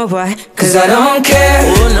 you know why? Cause I don't care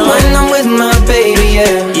when I'm with my baby,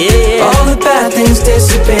 yeah. All the bad things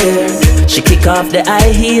disappear. She kick off the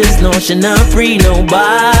high heels, no, she not free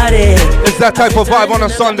nobody. It's that type of vibe on a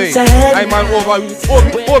Sunday. I man over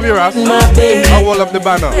Ras. I will up the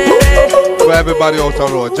banner for everybody out the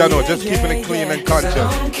road. Jano, just keeping it clean and conscious.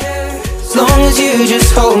 As long as you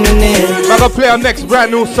just hold me near. I'm gonna play our next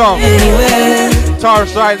brand new song.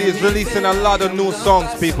 Taurus Riley is releasing a lot of new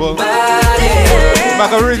songs, people. I'm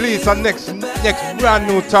gonna release our next brand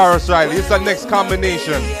new Taurus Riley. It's our next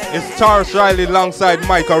combination. It's Taurus Riley alongside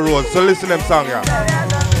Micah Rose. So listen to them song, yeah.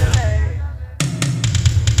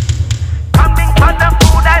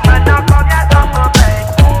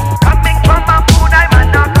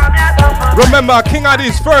 Remember, King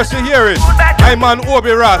Addies first to hear it. I'm on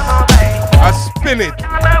Obi Ras. I spin it.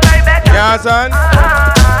 Yeah, son.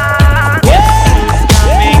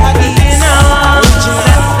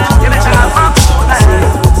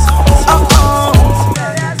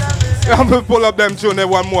 I'm gonna pull up them tune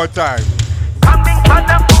one more time.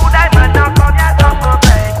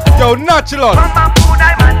 Yo, Naturalus.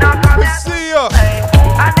 We see you.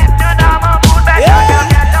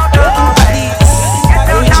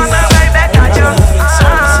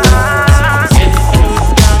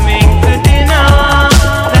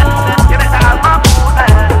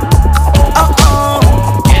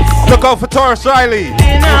 Look out for Taurus Riley.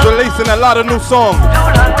 He's releasing a lot of new songs.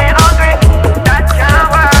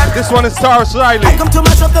 This one is Taurus Riley. I come to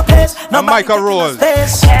mash up the place. And Micah Rose.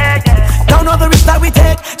 Don't know the risk that we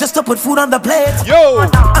take just to put food on the plate. Yo!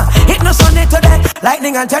 Hit no Sunday today,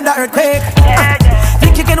 lightning and tender earthquake.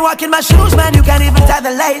 Think you can walk in my shoes, man? You can't even tie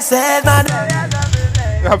the laces, man.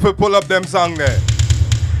 You have to pull up them song there.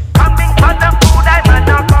 Coming for the food, I man,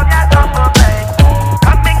 not come here, don't complain.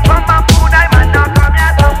 Coming for my food, I man, not come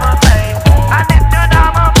here, don't complain. And if you know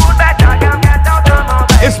my food, better you get out of my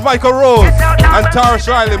way. It's Micah Rose and Taurus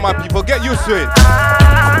Riley, my people. Get used to it.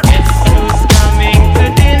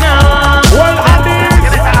 Well, Addies.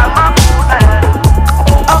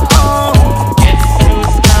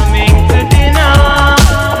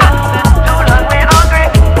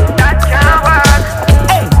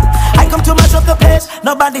 I come to mash up the place.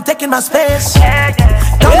 Nobody taking my space.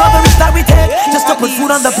 Don't know the risk that we take just to put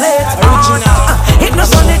food on the plate. Hit no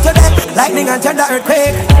Sunday today, lightning and tender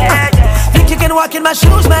earthquake. Think you can walk in my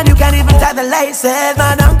shoes, man? You can't even tie the laces,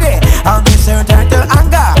 man. Hungry, soon turn to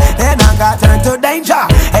anger, then anger turn to danger.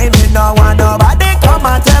 Hey, me no want nobody come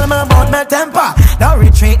and tell me about my temper. No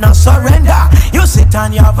retreat, no surrender. You sit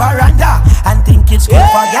on your veranda and think it's good.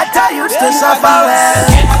 Forget I used to suffer well.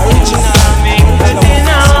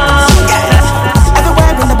 Everywhere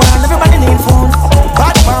in the world, everybody need food.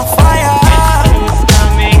 But on fire.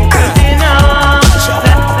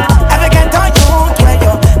 Ever get on youth where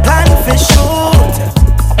you plan for shoot?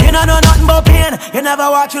 You don't know nothing but pain. You never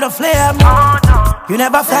walk through the flame. You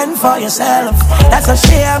never fend for yourself. That's a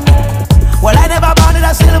shame. Well, I never wanted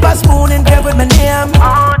a silver spoon engraved with my name.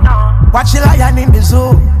 Watch the lion in the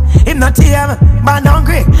zoo. Him not tame, man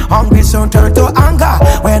hungry. Hungry soon turn to anger.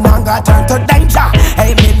 When anger turn to danger.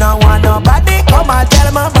 Hey, me no want nobody come and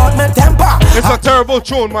tell me about my temper. It's a terrible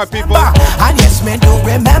tune, my people. And yes, me do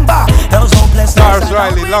remember those hopeless Taurus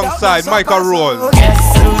Riley alongside Micah Rose. Dinner.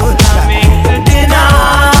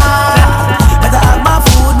 Better have my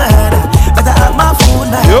food, man. Better have my food,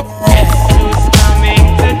 man. Yep.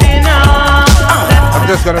 I'm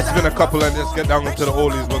just gonna spin a couple and just get down into the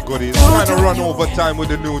oldies but goodies. Trying to run over time with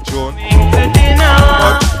the new tune.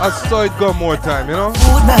 But I saw it go more time, you know?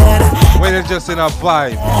 When it's just in a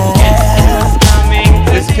vibe.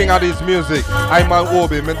 It's King Addies music. I'm an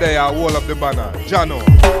Obi, me there, I wall up the banner. Jano.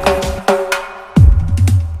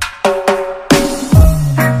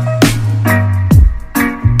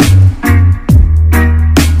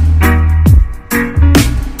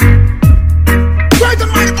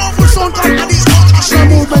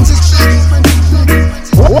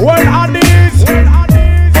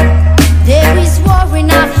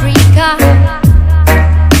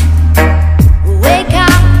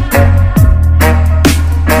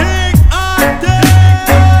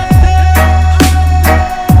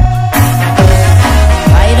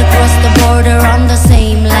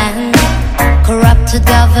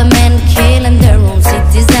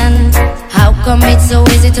 come it's so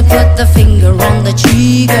easy to put the finger on the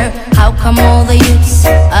trigger? How come all the youths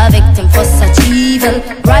are victim for such evil?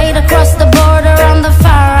 Right across the border on the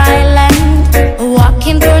far island,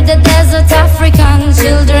 walking through the desert, African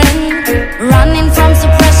children running from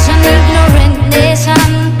suppression, ignorant nation.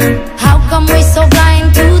 How come we so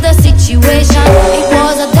blind to the situation? It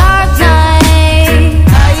was a dark night,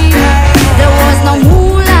 there was no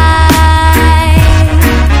moonlight.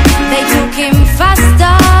 They took him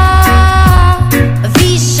faster,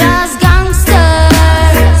 vicious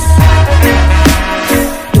gangsters.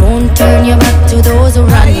 Don't turn your back to those who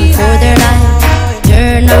run for their life.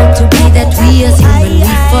 Turn out to be that we as human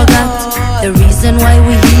we forgot the reason why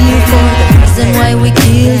we here for, the reason why we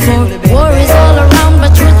kill for. War is all around,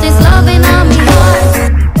 but truth is love in our heart.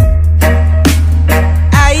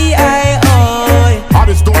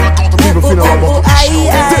 Addies don't want to people feel about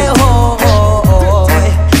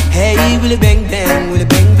Hey, will it bang bang, will it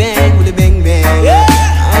bang bang, will it bang bang?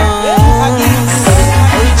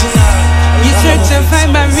 You search and find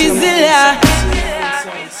my resilience.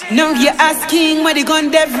 Now you're asking where the gun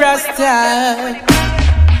dev rasta.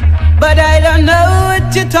 But I don't know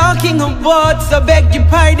what you're talking about, so beg your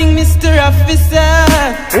pardon, Mr. Officer.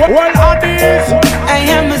 Well, Addies, I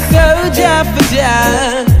am a soldier for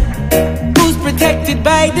Jah, who's protected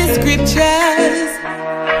by the scriptures.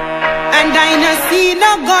 And I no see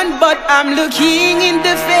no gun, but I'm looking in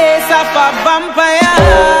the face of a vampire.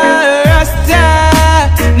 Rasta,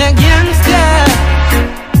 no gangster,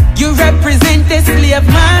 you represent the slave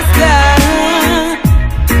master.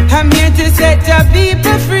 I'm here to set your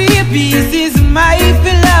people free. Peace is my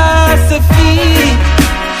philosophy.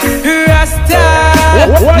 Rasta,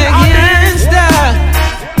 no gangster,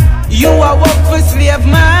 you are work for slave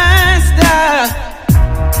master.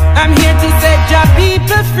 I'm here to set your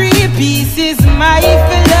people free. Peace is my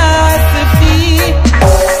philosophy.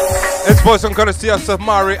 It's for some courtesy of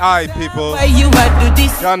Samari I, people. Why you are do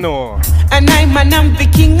this? I know. And I'm the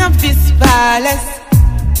king of this palace.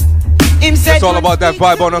 It's all about that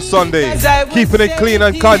vibe on a Sunday. Keeping it clean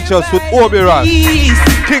and conscious with Obi Ras,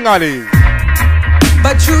 King Addies.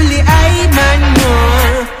 But truly I man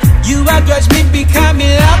know you are grudge me because me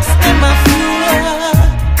locks in my floor.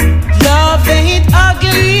 Love ain't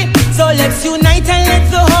ugly, so let's unite and let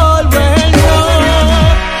the whole world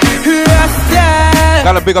know. Rasta,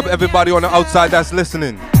 gotta big up everybody on the outside that's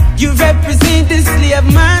listening. You represent the slave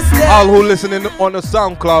master. All who listening on the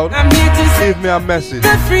SoundCloud, I'm here to leave me a message.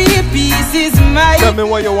 The free piece is my. Tell me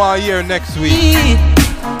what you want to hear next week.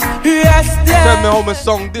 Rasta, tell me how my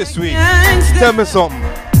song this week. Tell me something.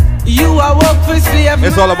 You are work for slave.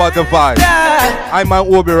 It's all about the vibe. I'm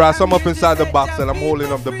an Obi Ras. I'm up inside the box and I'm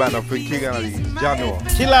holding up the banner for King Addies. Jano.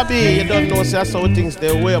 Killer B, you don't know, so that's how things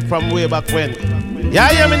they way from way back when. Yeah,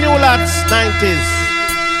 I am a new lads, 90s.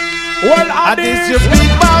 Well, Addies, you big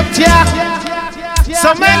bout ya.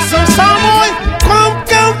 So make some sound, boy. Come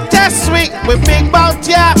test week. We big bout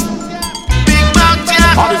ya. Big bout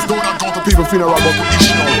ya. Addies don't want to go to people feeling about the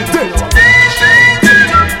issue.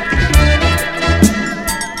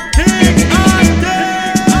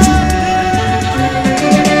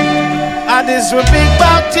 Addies, we big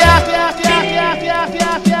bout ya.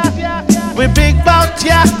 We big bout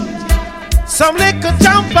ya. Some little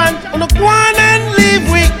jump and on the go on and leave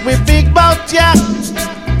we big bout ya.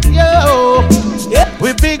 Yo,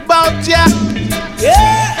 we big bout ya.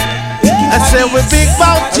 I say we big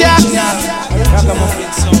bout ya.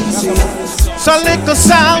 Some little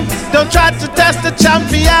sound, don't try to test the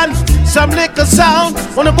champion. Some little sound,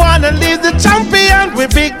 wanna go on and leave the champion. We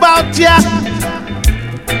big bout ya.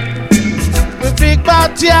 We big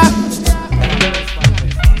bout ya.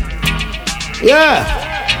 Yeah.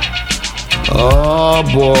 Oh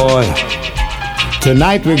boy,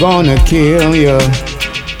 tonight we're gonna kill you.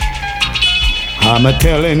 I'm a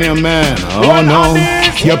telling you, man. Oh no,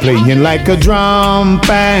 you're playing like a drum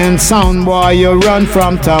band sound, boy. You run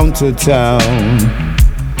from town to town.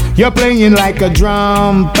 You're playing like a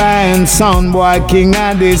drum band sound, boy. King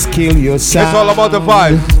Addies kill your sound. It's all about the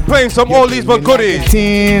vibe. Playing some oldies but goodies.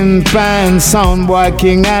 Tin pan sound, boy.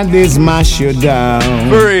 King Addies mash you down.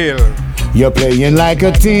 For real. You're playing like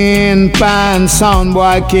a tin pan sound,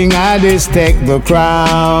 boy. King Addies take the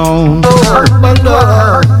crown.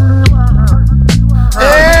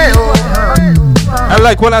 I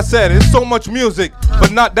like what I said. It's so much music,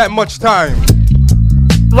 but not that much time.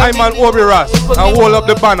 I'm an Obi Ras. I hold up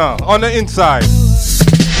the banner on the inside.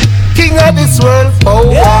 King of this world, oh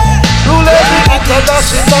yeah. Rule every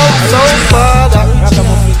international sound father.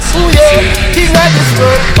 Oh yeah, king of this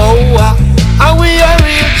world, oh and we are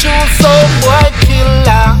real true sound boy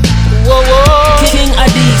killer. Whoa whoa. King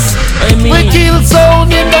Addies, I mean. We kill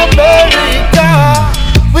sound in America.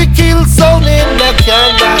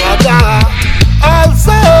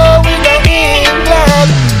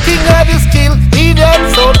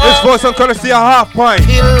 voice on courtesy a half pint.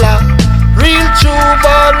 Killer, real true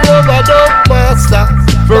born rubber dog master.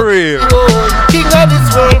 For real. King of this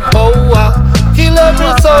world power. Kill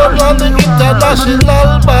every sound on the international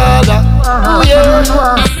border. Oh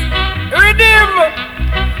yeah. Redeem.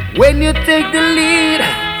 When you take the lead,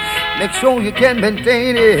 make sure you can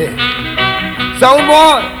maintain it. Sound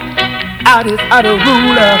boy. Addies are the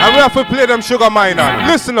ruler. And we have to play them Sugar Minor.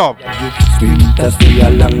 Listen up. Sprinters stay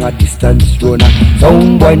along a distance runner.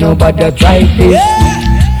 Sound boy nobody try this.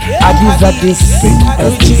 Addies are this.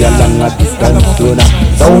 Sprinters stay along a distance runner.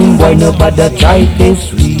 Sound boy nobody try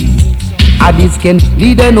this. Addies can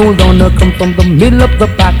lead and hold on or come from the middle of the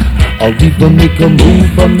pack, or even make a move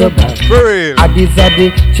from the back. Addies are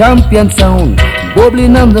the champion sound,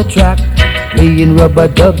 bubbling on the track, playing rubber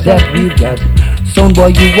dub that we've got. Sound boy,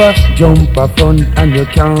 you a jump up front and you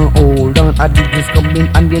can't hold on. Addies is coming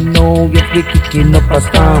and you know you're kicking up a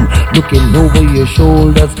storm. Looking over your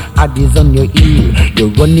shoulders, Addies on your heel. You're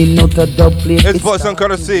running out of dub plate. It's voice on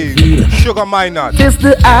courtesy Sugar Minor. It's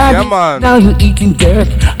the Addies. Yeah, man. Now you're eating dirt.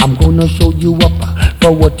 I'm gonna show you up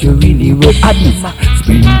for what you really worth. Addies,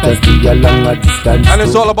 sprinters stay along a distance. And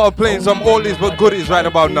it's all about playing some oldies but goodies right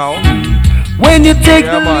about now. When you take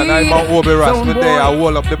the man, lead, I'm on Obi Ras today. I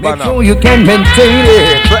roll up the banner. make sure you can maintain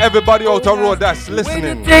it. For everybody out the road that's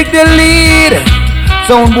listening. Take the lead,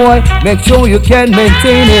 sound boy. Make sure you can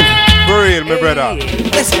maintain it. For real, my brother.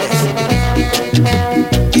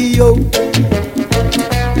 Yo,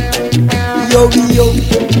 yo, yo,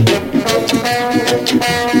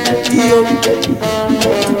 yo.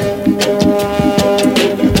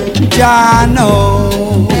 Jano.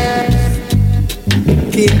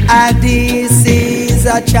 King Addies is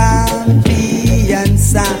a champion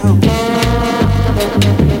sound,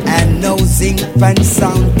 and no zinc and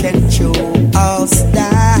sound can show us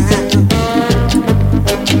down.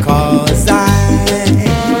 Cause I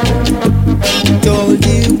told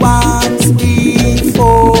you once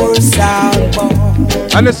before, sound boy.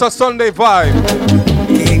 And it's a Sunday vibe.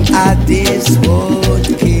 King Addies would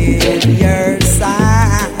kill your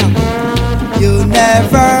sound. You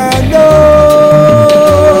never know.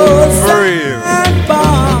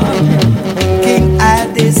 King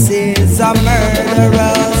Addies is a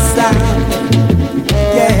murderous sound.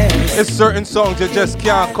 Yes. It's certain songs you just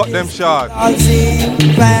can't cut them short.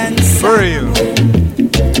 For real.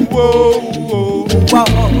 Whoa, whoa, whoa,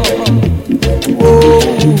 whoa.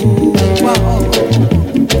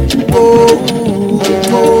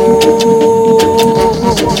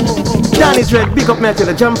 Johnny's Red, big up me to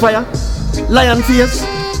the jump fire. Lion face.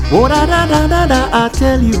 Oh da da da da da, I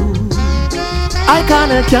tell you. I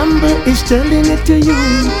can't Campbell is telling it to you.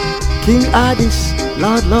 King Addies,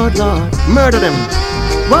 Lord, Lord, Lord, murder them.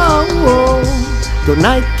 Whoa, whoa.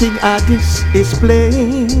 Tonight King Addies is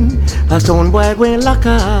playing. A sound boy going lock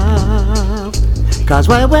up. Cause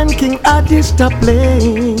why when King Addies stop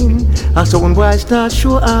playing, a sound boy start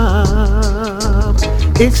show up.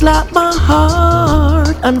 It's like my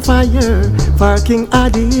heart on fire for King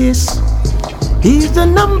Addies. He's the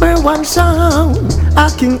number one sound, a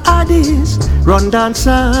King Addies, run down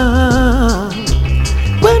sound.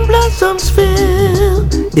 When blossoms fill,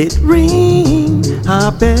 it ring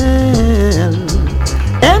a bell.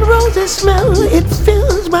 And roses smell, it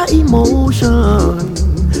fills my emotion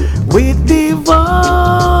with devotion.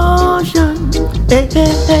 Hey,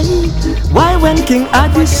 hey, hey. Why when King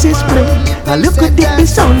Addies is playing, I look at the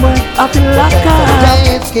sound boy, I feel like I.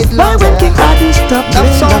 Why when King Addies stop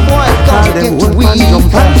playing, all them work and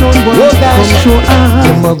jump and sound boy come show up.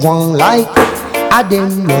 Them a go like a them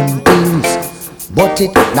run things, but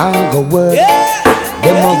it now go work.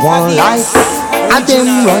 Them a go like a them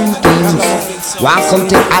run things. Why come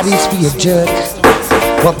take Addies for a jerk?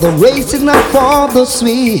 But the race is not for the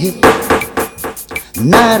sweet,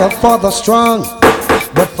 neither for the strong,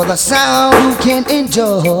 but for the sound who can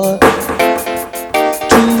endure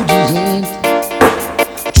to the end.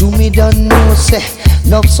 To me don't know say,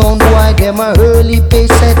 no sound boy them are early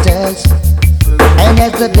pace setters. And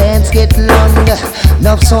as the dance get longer,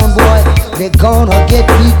 no sound boy they gonna get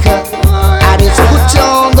weaker. Addies put you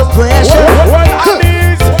on the pressure.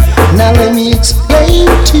 Now let me explain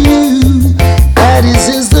to you. Addies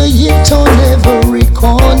is the hit on every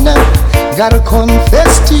corner. Gotta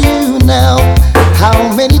confess to you now,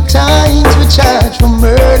 how many times we charge for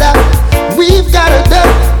murder. We've got a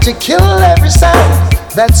dub to kill every sound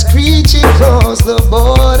that's screeching across the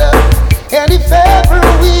border. And if ever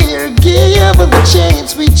we're given the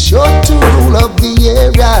chance, we'd sure to rule up the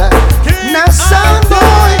area. Now sound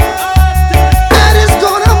boy, Addies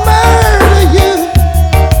gonna murder you.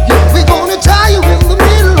 We're gonna tie you in the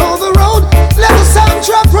middle of the road, let the sound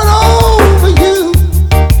truck run over you.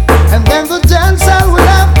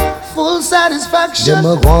 Them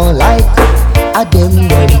a go like a them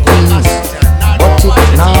run things, but it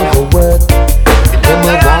now go work. Them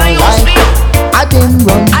a go like a them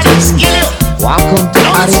run things. Welcome to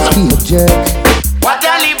Addies be a jerk. What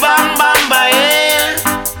a li bam bam ba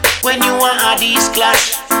when you want Addies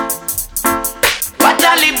clash. What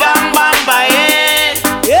a li bam bam ba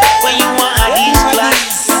when you want Addies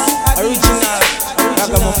clash. Original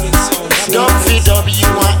ragamuffin sound. Don't feed up, you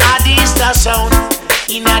want Addies that sound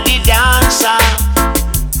inna the dancer.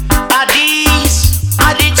 Addies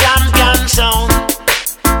are the champion sound.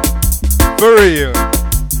 For real.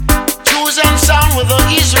 Choosing sound with the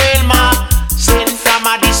Israel man. Sent from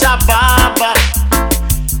Addis Ababa.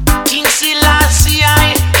 King Selassie,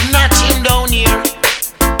 not him down here.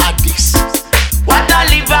 Addies. What a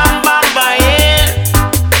li bam bam ba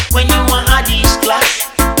when you want Addies clash.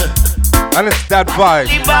 And it's that vibe.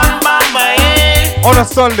 Li bam bam ba on a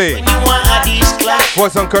Sunday. when you want Addies clash.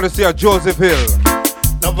 Voice and courtesy of Joseph Hill.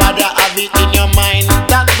 Nobody have it in your mind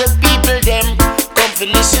that the people them come to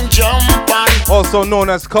listen jump on. Also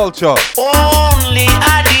known as culture. Only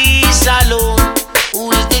Addies alone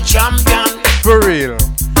who is the champion. For real.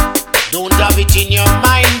 Don't have it in your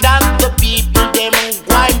mind that the people them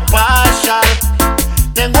wine partial.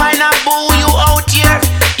 Then why not boo you out here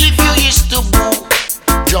if you used to boo?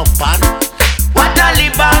 Jump on. What a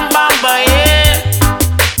li bam bam ba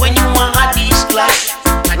when you want Addies clash.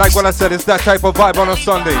 Like what I said, it's that type of vibe on a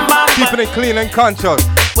Sunday. Keeping it clean and conscious.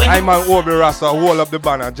 I'm an Obi Rasta, hold up the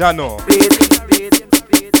banner, Jano.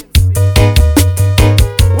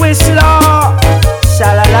 Wish law,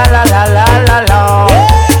 sha la la la la la la la.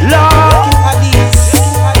 Law,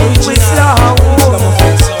 wish law,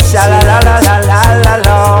 sha la la la la la la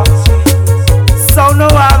la. So no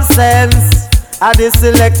absence. Addies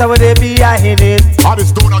selector where they be in it. Down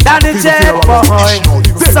the jet boy.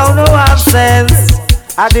 So no absence.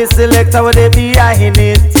 Addies selector where they be in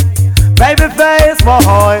it. Baby face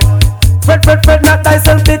boy. Fred, not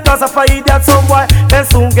thyself because of a idiot some boy. Then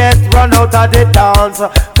soon get run out of the dance.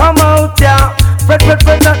 Come out yeah. Fred,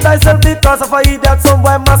 not thyself because of a idiot some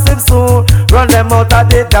boy. Massive soon run them out of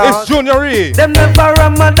the dance. It's Junior E. Them never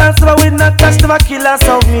Ramadan, never win not clash, never kill us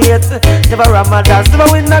so wait. Never Ramadan,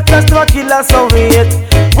 never win not clash, never kill us so wait.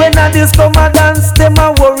 When Addies come a dance, them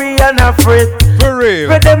a worry and afraid. For real.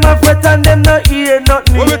 Fred them a fret and them no hear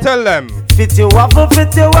nothing. What we tell them? Fit you waffle,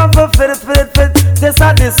 fit. This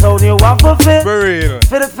are the sound you waffle fit. For real.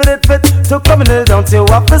 Fit. To come in the down to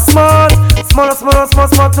waffle smart. Small.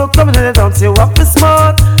 To come in the down to waffle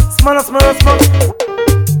smart. Small.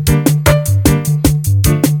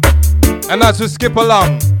 And as we skip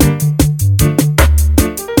along,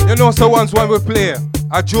 you know, so once when we play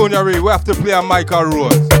a Junior E, we have to play a Michael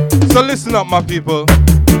Rose. So listen up, my people.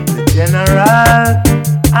 The general,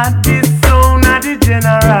 Addies sound, the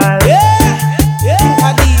general.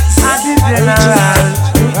 Addies general.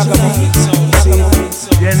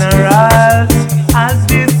 General,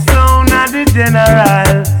 Addies sound, the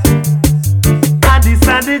general. Addies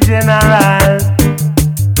are the general.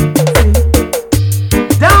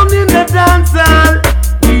 Down in the dance hall,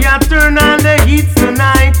 we are turn on the heat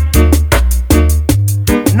tonight.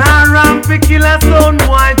 Now ramp a killer sound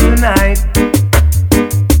white tonight.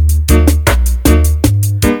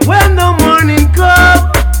 When the morning comes,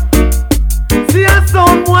 see a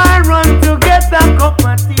sound boy run to get a cup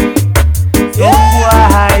of tea. Sound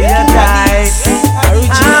boy you die.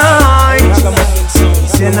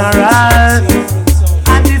 General,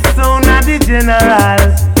 Addies sound of the general.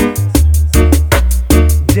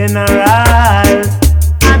 General,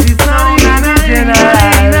 Addies sound of the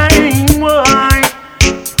general.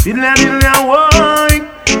 Diddle boy,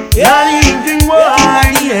 anything boy,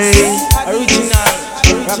 yeah. Original.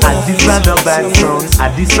 Addies are the bad sound.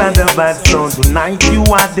 Addies are the bad sound. Tonight you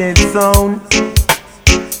are dead sound.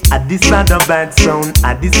 Addies are the bad sound.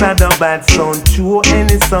 Addies are the bad sound. Throw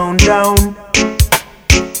any sound down.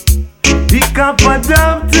 Pick up a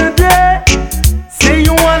dub today. Say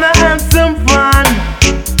you wanna have some fun.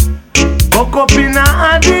 Hook up in a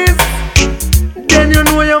Addies, then you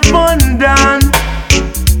know your fun done.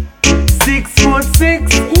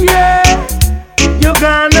 6'6", yeah. You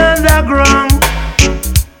gone underground.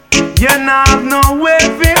 You not have nowhere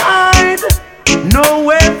to hide,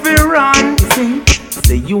 nowhere to run.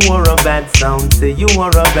 Say you are a bad sound. Say you are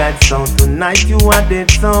a bad sound. Tonight you are dead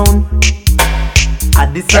sound.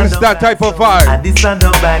 Addies and it's that type of vibe. Addies are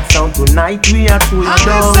the bad sound. Tonight we are too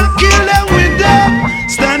down. I kill them with them.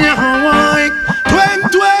 Stand here Hawaii. Twang,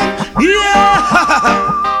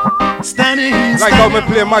 yeah. Standing. Like how we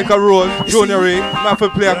play Michael Rose, Junior E, I have to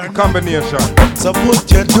play a combination. So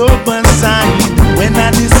put your dope aside. When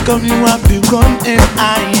Addies come, you have to come and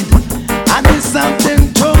hide. I did something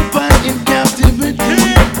open in captivity.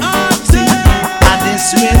 I did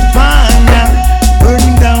sweet fire,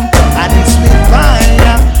 burning down. I did sweet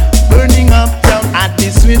fire, burning up down. I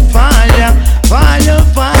did sweet fire, fire,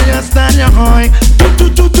 fire, stand your high.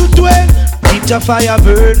 Keep the fire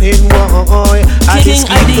burning, boy. I just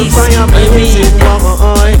keep the fire burning,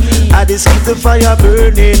 boy. I just keep the fire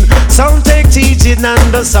burning. Sound take teaching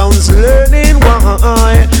and the sounds learning,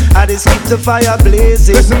 boy. I just keep the fire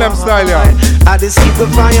blazing. Listen them style, yeah. I just keep the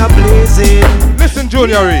fire blazing. Listen,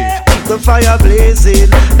 Junior E. Keep the fire blazing.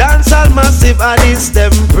 Dance all massive, I just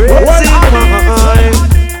them praising,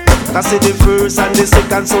 boy. I say the first and the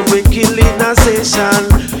second sound we kill in a session.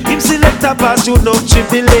 Him selector pass you no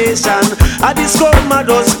tribulation. I discover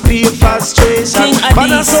those feel frustration.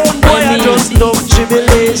 But a sound boy I just no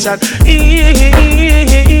tribulation.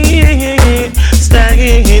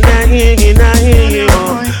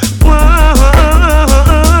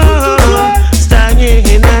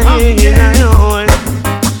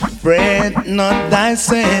 Fret not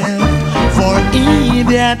thyself for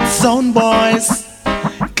idiot sound boys.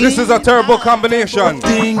 This is a terrible combination.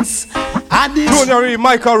 Junior E,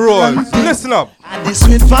 Michael Rose. Listen up. At this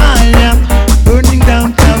with fire, burning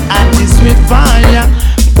downtown. At this with fire,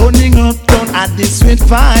 burning uptown. At this with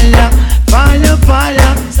fire, fire,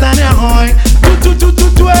 fire. Stand your high.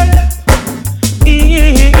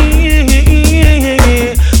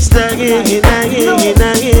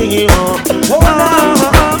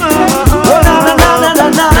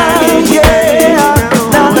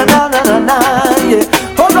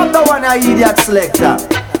 Idiot selector.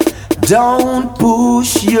 Don't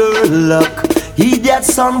push your luck. Idiot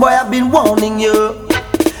son boy, I've been warning you.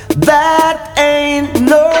 That ain't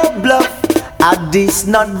no bluff. Addies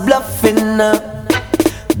not bluffing.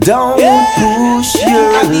 Don't push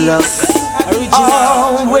your luck.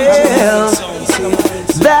 Oh well,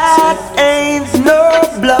 that ain't no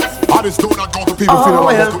bluff. Oh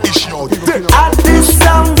well, Addies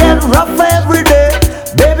song get rough every day.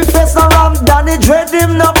 Babyface no ram, Danny dread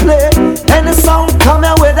him no play. Any song come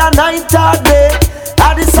here with a night or day.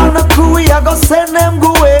 Addies on the crew, we a go send them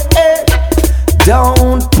go away.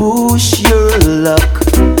 Don't push your luck.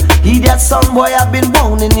 Idiot son boy, I've been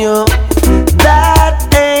warning you.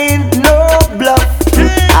 That ain't no bluff.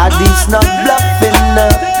 Addies not bluffing.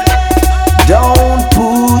 Don't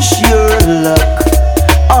push your luck.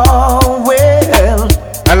 Oh well.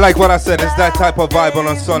 And like what I said, it's that type of vibe on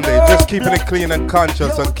a Sunday. Just keeping it clean and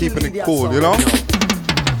conscious and keeping it cool, you know?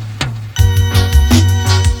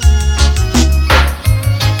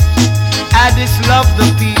 Addies love the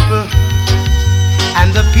people,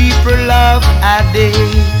 and the people love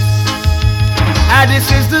Addies. Addies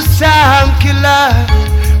is the sound killer.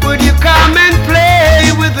 Would you come and play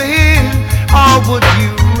with him, or would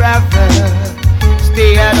you rather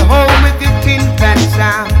stay at home with your tin pan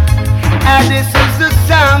sound? Addies is the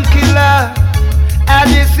sound killer.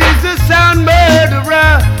 Addies is the sound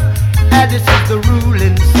murderer. Addies is the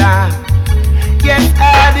ruling sound. Yes,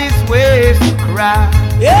 Addies ways to cry.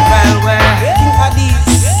 Well, King Addies,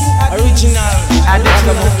 original. Addies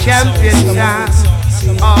is the champion sound.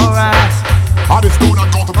 Alright. Addies do not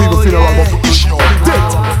go to people funeral, but to issue.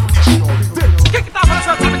 Kick it off on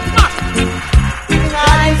the King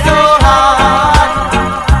Addies so hard.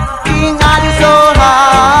 King Addies so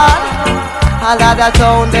hard. All of the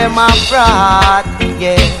sound them a fraud,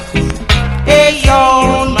 yeah. Hey,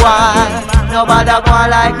 young boy, nobody go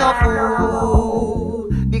like no fool,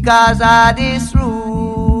 because Addies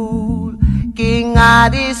rule. King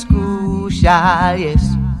Addies crucial, yes.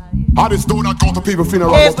 Addies do not go to people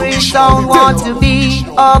funeral. Every sound wants to be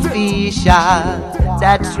official,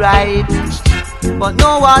 that's right. But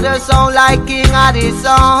no other sound like King Addies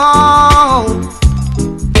sound.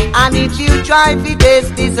 And if you try to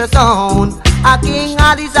test this sound, a King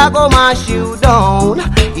Addies a go mash you down.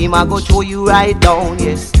 Him a go throw you right down,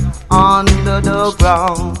 yes, under the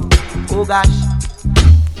ground. Oh gosh.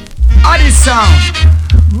 Addies sound.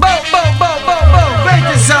 Bow, bow, bow, bow, bow.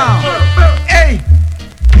 Greatest sound. Hey.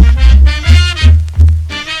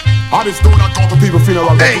 Addies do not go to people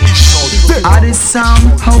funeral. Hey. Addies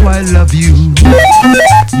sound, how I love you.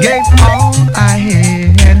 Gave all I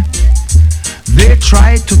had. They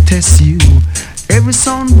tried to test you. Every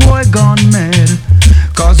sound boy gone mad,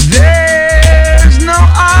 'cause there's no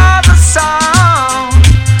other sound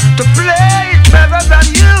to play it better than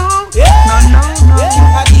you. No.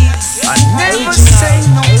 I never say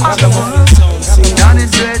no other word. Johnny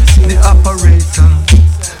Dread, the operator.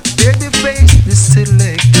 Babyface, the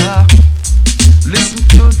selector. Listen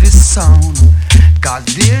to this sound, 'cause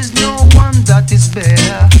there's no one that is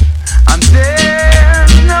better, and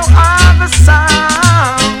there's no other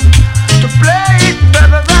sound to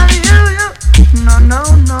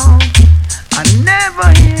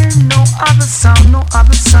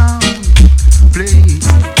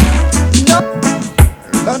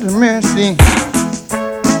Lord of mercy.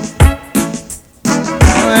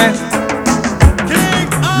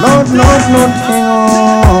 Lord, Lord, Lord, hang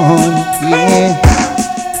on, yeah.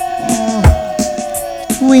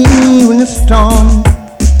 We in the storm,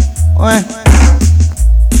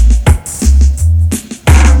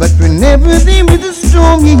 but we're never there with the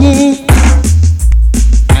storm, yeah.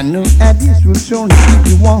 I know Addies will surely keep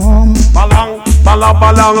you warm. Balang, balang,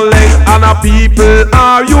 balang, leg, and a people,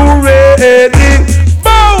 are you ready?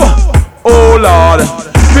 Bow! Oh Lord,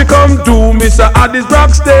 we come to Mr. Addies rock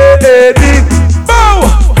steady. Bow!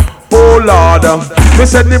 Oh Lord, we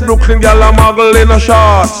said the Brooklyn gal a muggle in a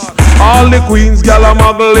shorts. All the Queens gal a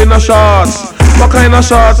muggle in a shorts. What kind of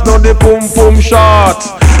shorts? No, the pum pum shorts.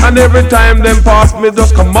 And every time them pass me,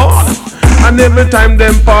 just come on. And every time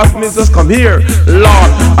them pass me, just come here.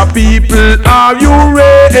 Lord, a people, are you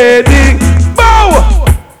ready? Bow!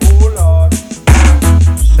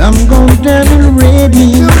 Some go down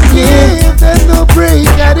already, yeah. There's no break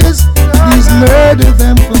at this. Please murder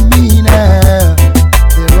them for me now.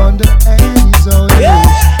 They're on the Addies all day.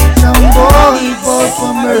 Some boy fought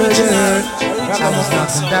for murder. Some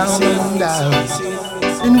knocking down and down.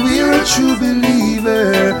 And we're a true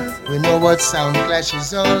believer. We know what sound clash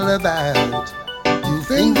is all about. You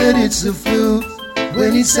think that it's a fluke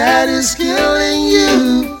when it's Addies killing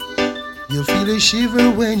you. You'll feel a shiver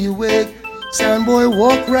when you wake. Sound boy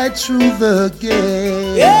walk right through the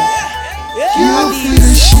gate. You'll feel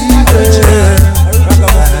a shiver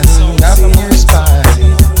up in your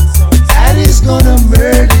spine. Addies gonna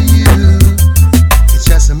murder you. It's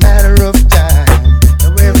just a matter of time.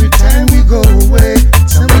 Now every time we go away,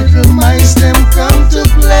 some little mice them come to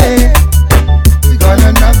play. We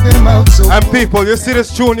gonna knock them out so. And people, you see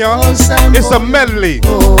this tune, y'all? It's a medley.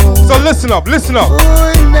 So listen up, listen up.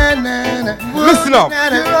 Listen up.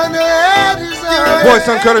 Voice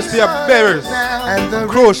and courtesy of Bears.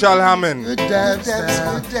 Crucial Hammond.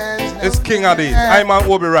 It's King Addies. I'm on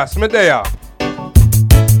Obi Ras. Me there.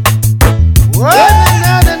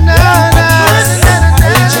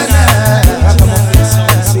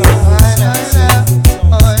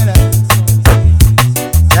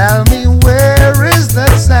 Tell me, where is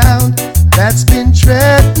that sound that's been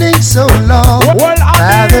threatening so long?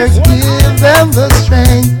 Father, give them the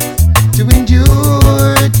strength to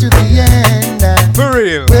endure to the end. For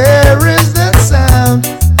real. Where is that sound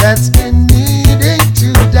that's been needing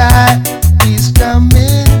to die? He's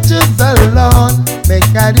coming to the lawn. Make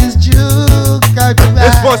Addies juke out to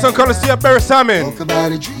This voice and courtesy of Barry Salmon. Talk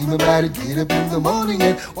about it, dream about it, get up in the morning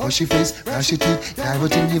and wash your face, brush your teeth, dive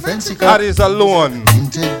out in your fancy car. Addies alone.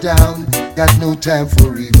 Tinted down, got no time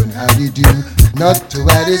for even how they do. Not to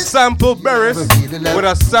Addies. Sample berries with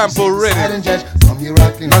a sample ready.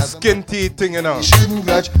 A skin teeth thing, you know. You shouldn't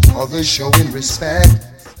grudge others showing respect.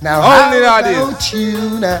 Now only how Addies. about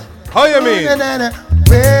you now? How you mean?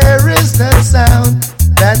 Where is that sound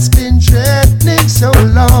that's been threatening so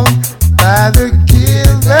long? Father,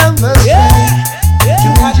 give them the strength to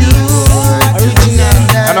endure to the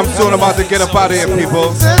end. And I'm soon about to get up out of here,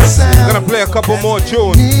 people. I'm gonna play a couple more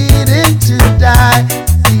tunes. Needing to die.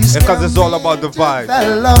 Because it's all about the vibe.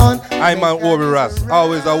 I'm on Obi Ras.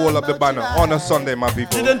 Always I hold up the banner on a Sunday, my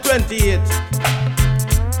people. 128.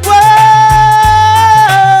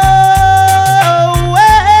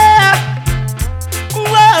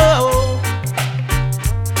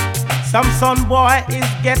 Some son boy is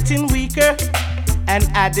getting weaker, and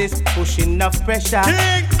Addies pushing enough pressure.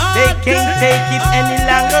 They can't take it any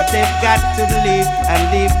longer. They've got to leave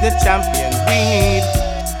and leave the champion lead.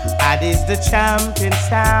 Addies the champion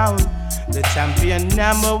sound, the champion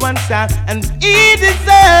 #1 sound, and he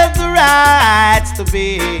deserves the rights to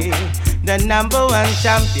be the #1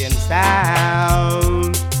 champion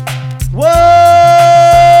sound. Whoa,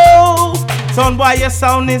 son boy, your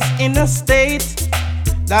sound is in a state.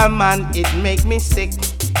 That man, it make me sick.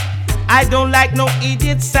 I don't like no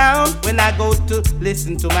idiot sound when I go to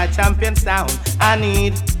listen to my champion sound. I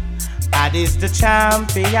need Addies the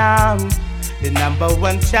champion, the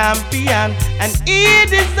 #1 champion, and he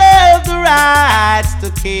deserves the rights to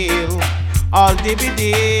kill all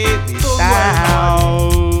dibby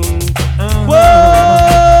sound.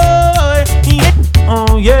 Whoa, yeah.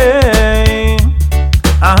 Oh yeah,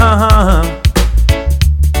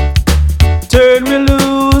 turn me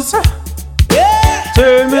loose,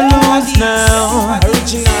 turn me loose now.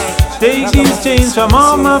 Take these chains from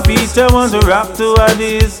all my feet, I want to rock to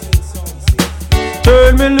Addies.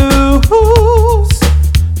 Turn me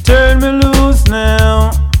loose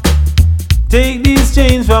now. Take these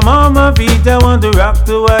chains from all my feet, I want to rock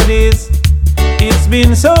to Addies. It's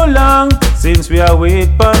been so long since we are wait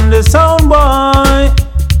on the sound boy.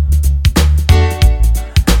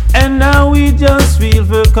 feel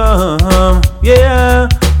for come. Yeah,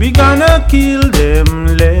 we gonna kill them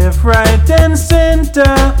left, right, and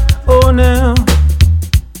center. Oh no.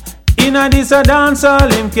 Inna this a dance hall,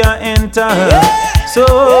 him can't enter. So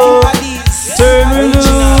turn me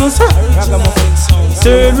loose,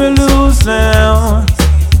 turn me loose now.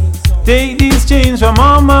 Take these chains from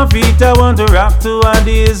all my feet. I want to rock to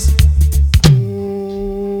Addies.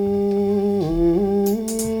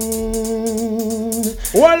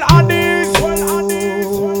 Well, Addies.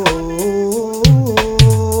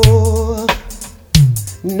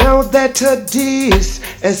 Now that Addies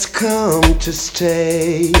has come to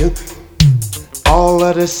stay, all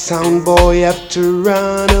of the sound boy have to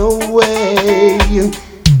run away.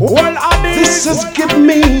 Well, Addies. This has given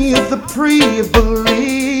me the privilege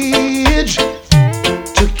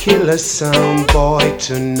to kill a sound boy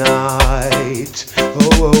tonight.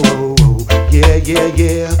 Oh, yeah, yeah,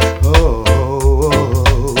 yeah. Oh.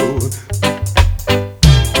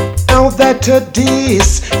 Now that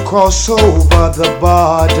Addies cross over the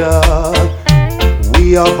border,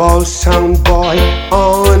 we have all sound boy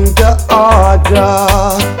on the order.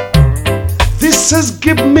 This has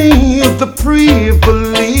given me the privilege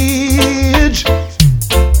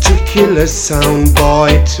to kill a sound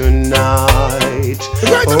boy tonight.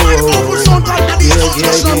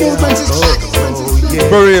 Yeah.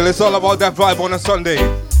 For real, it's all about that vibe on a Sunday.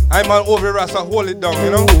 I'm on over Rasta, hold it down,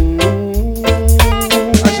 you know?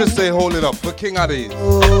 I should say hold it up for King Addies.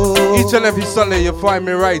 Each and every Sunday you find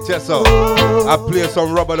me right, yes sir. I play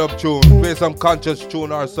some rubber up tune, play some conscious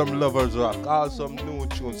tune or some lovers rock, or some new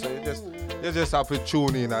tune. So you just have to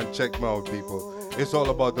tune in and check me out, people. It's all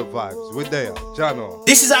about the vibes. We're there, Jano.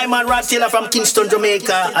 This is Iman Rod Taylor from Kingston,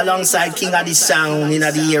 Jamaica, alongside King Addies Sound in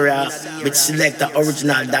the era with Selector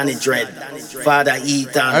Original Danny Dread, Father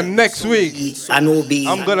Ethan. And next week, Anobi.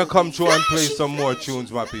 I'm gonna come through and play some more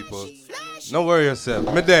tunes, my people. Don't worry yourself.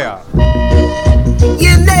 Me there.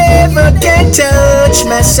 You never can touch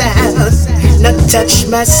my sound, not touch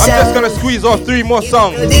my sound. I'm just gonna squeeze off 3 more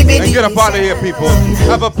songs and get up out of here, people.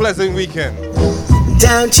 Have a pleasant weekend.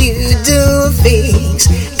 Don't you do things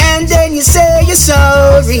and then you say you're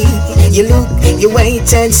sorry. You look, you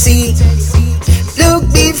wait and see.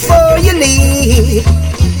 Look before you leave.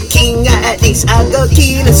 King Addies, I go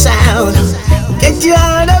kill the sound. Get you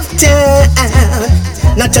out of town.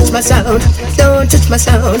 Not touch my sound, don't touch my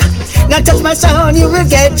sound. Not touch my sound, you will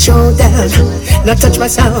get thrown down. Not touch my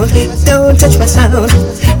sound, don't touch my sound.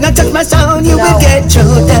 Not touch my sound, you will get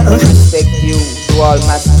thrown down. Respect you to all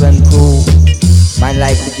master and crew. Man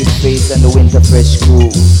like to give face and the winter fresh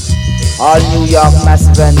crew. All New York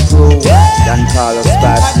massive and crew. Don't call us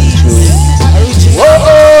passing through. Whoa,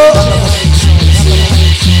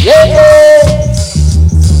 yeah, yeah.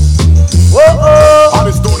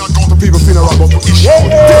 Whoa, people finna rap up.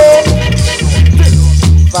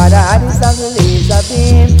 Father Addies have the laser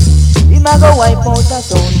beam. He ma go wipe out a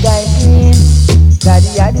sound guy team.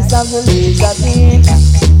 Daddy Addies have the laser beam.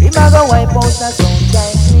 He ma go wipe out a sound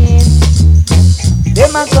guy team. They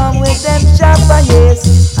ma come with them chopper,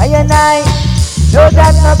 yes. I and I know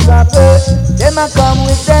that's not proper. They ma come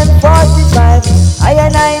with them 45. I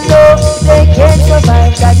and I know they can't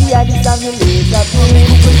survive. Daddy Addies have the laser beam.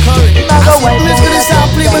 He ma go wipe out a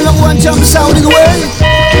sound guy team. One jump sounding away.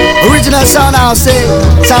 Original sound I'll say.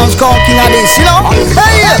 Sounds called King Addies, you know.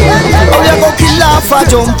 Hey, how you go kill off a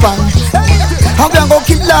jump on? How you go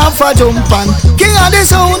kill off a jump on? King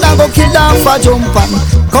Addies sound I go kill off a jump on.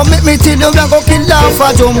 Come make me tell you we go kill off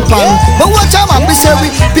a jump on. But watch out man, we say we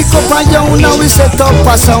pick up a young now we set up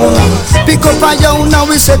a sound. Pick up a young now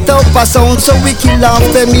we set up a sound. So we kill off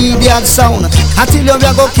the median sound. I tell you we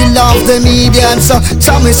go kill off the median sound.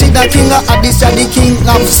 So me see the King Addies are the king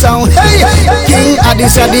of sound. Hey, King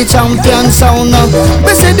Addies are the champion sound.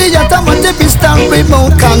 We say the automatic pistol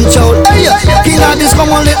remote control. Hey, King Addies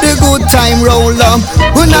come on let the good time roll.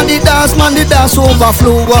 We not the dance man, the dance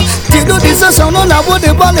overflow. Till do this a sound on a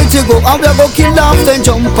body bonnet to go. And we go kill off then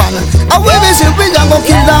jump on. And we say we go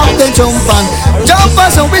kill off then jump on. Jump on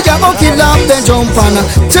so we go kill off then jump on.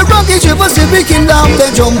 Till rocky triple say we kill off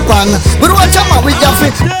then jump on. But watch out man, we just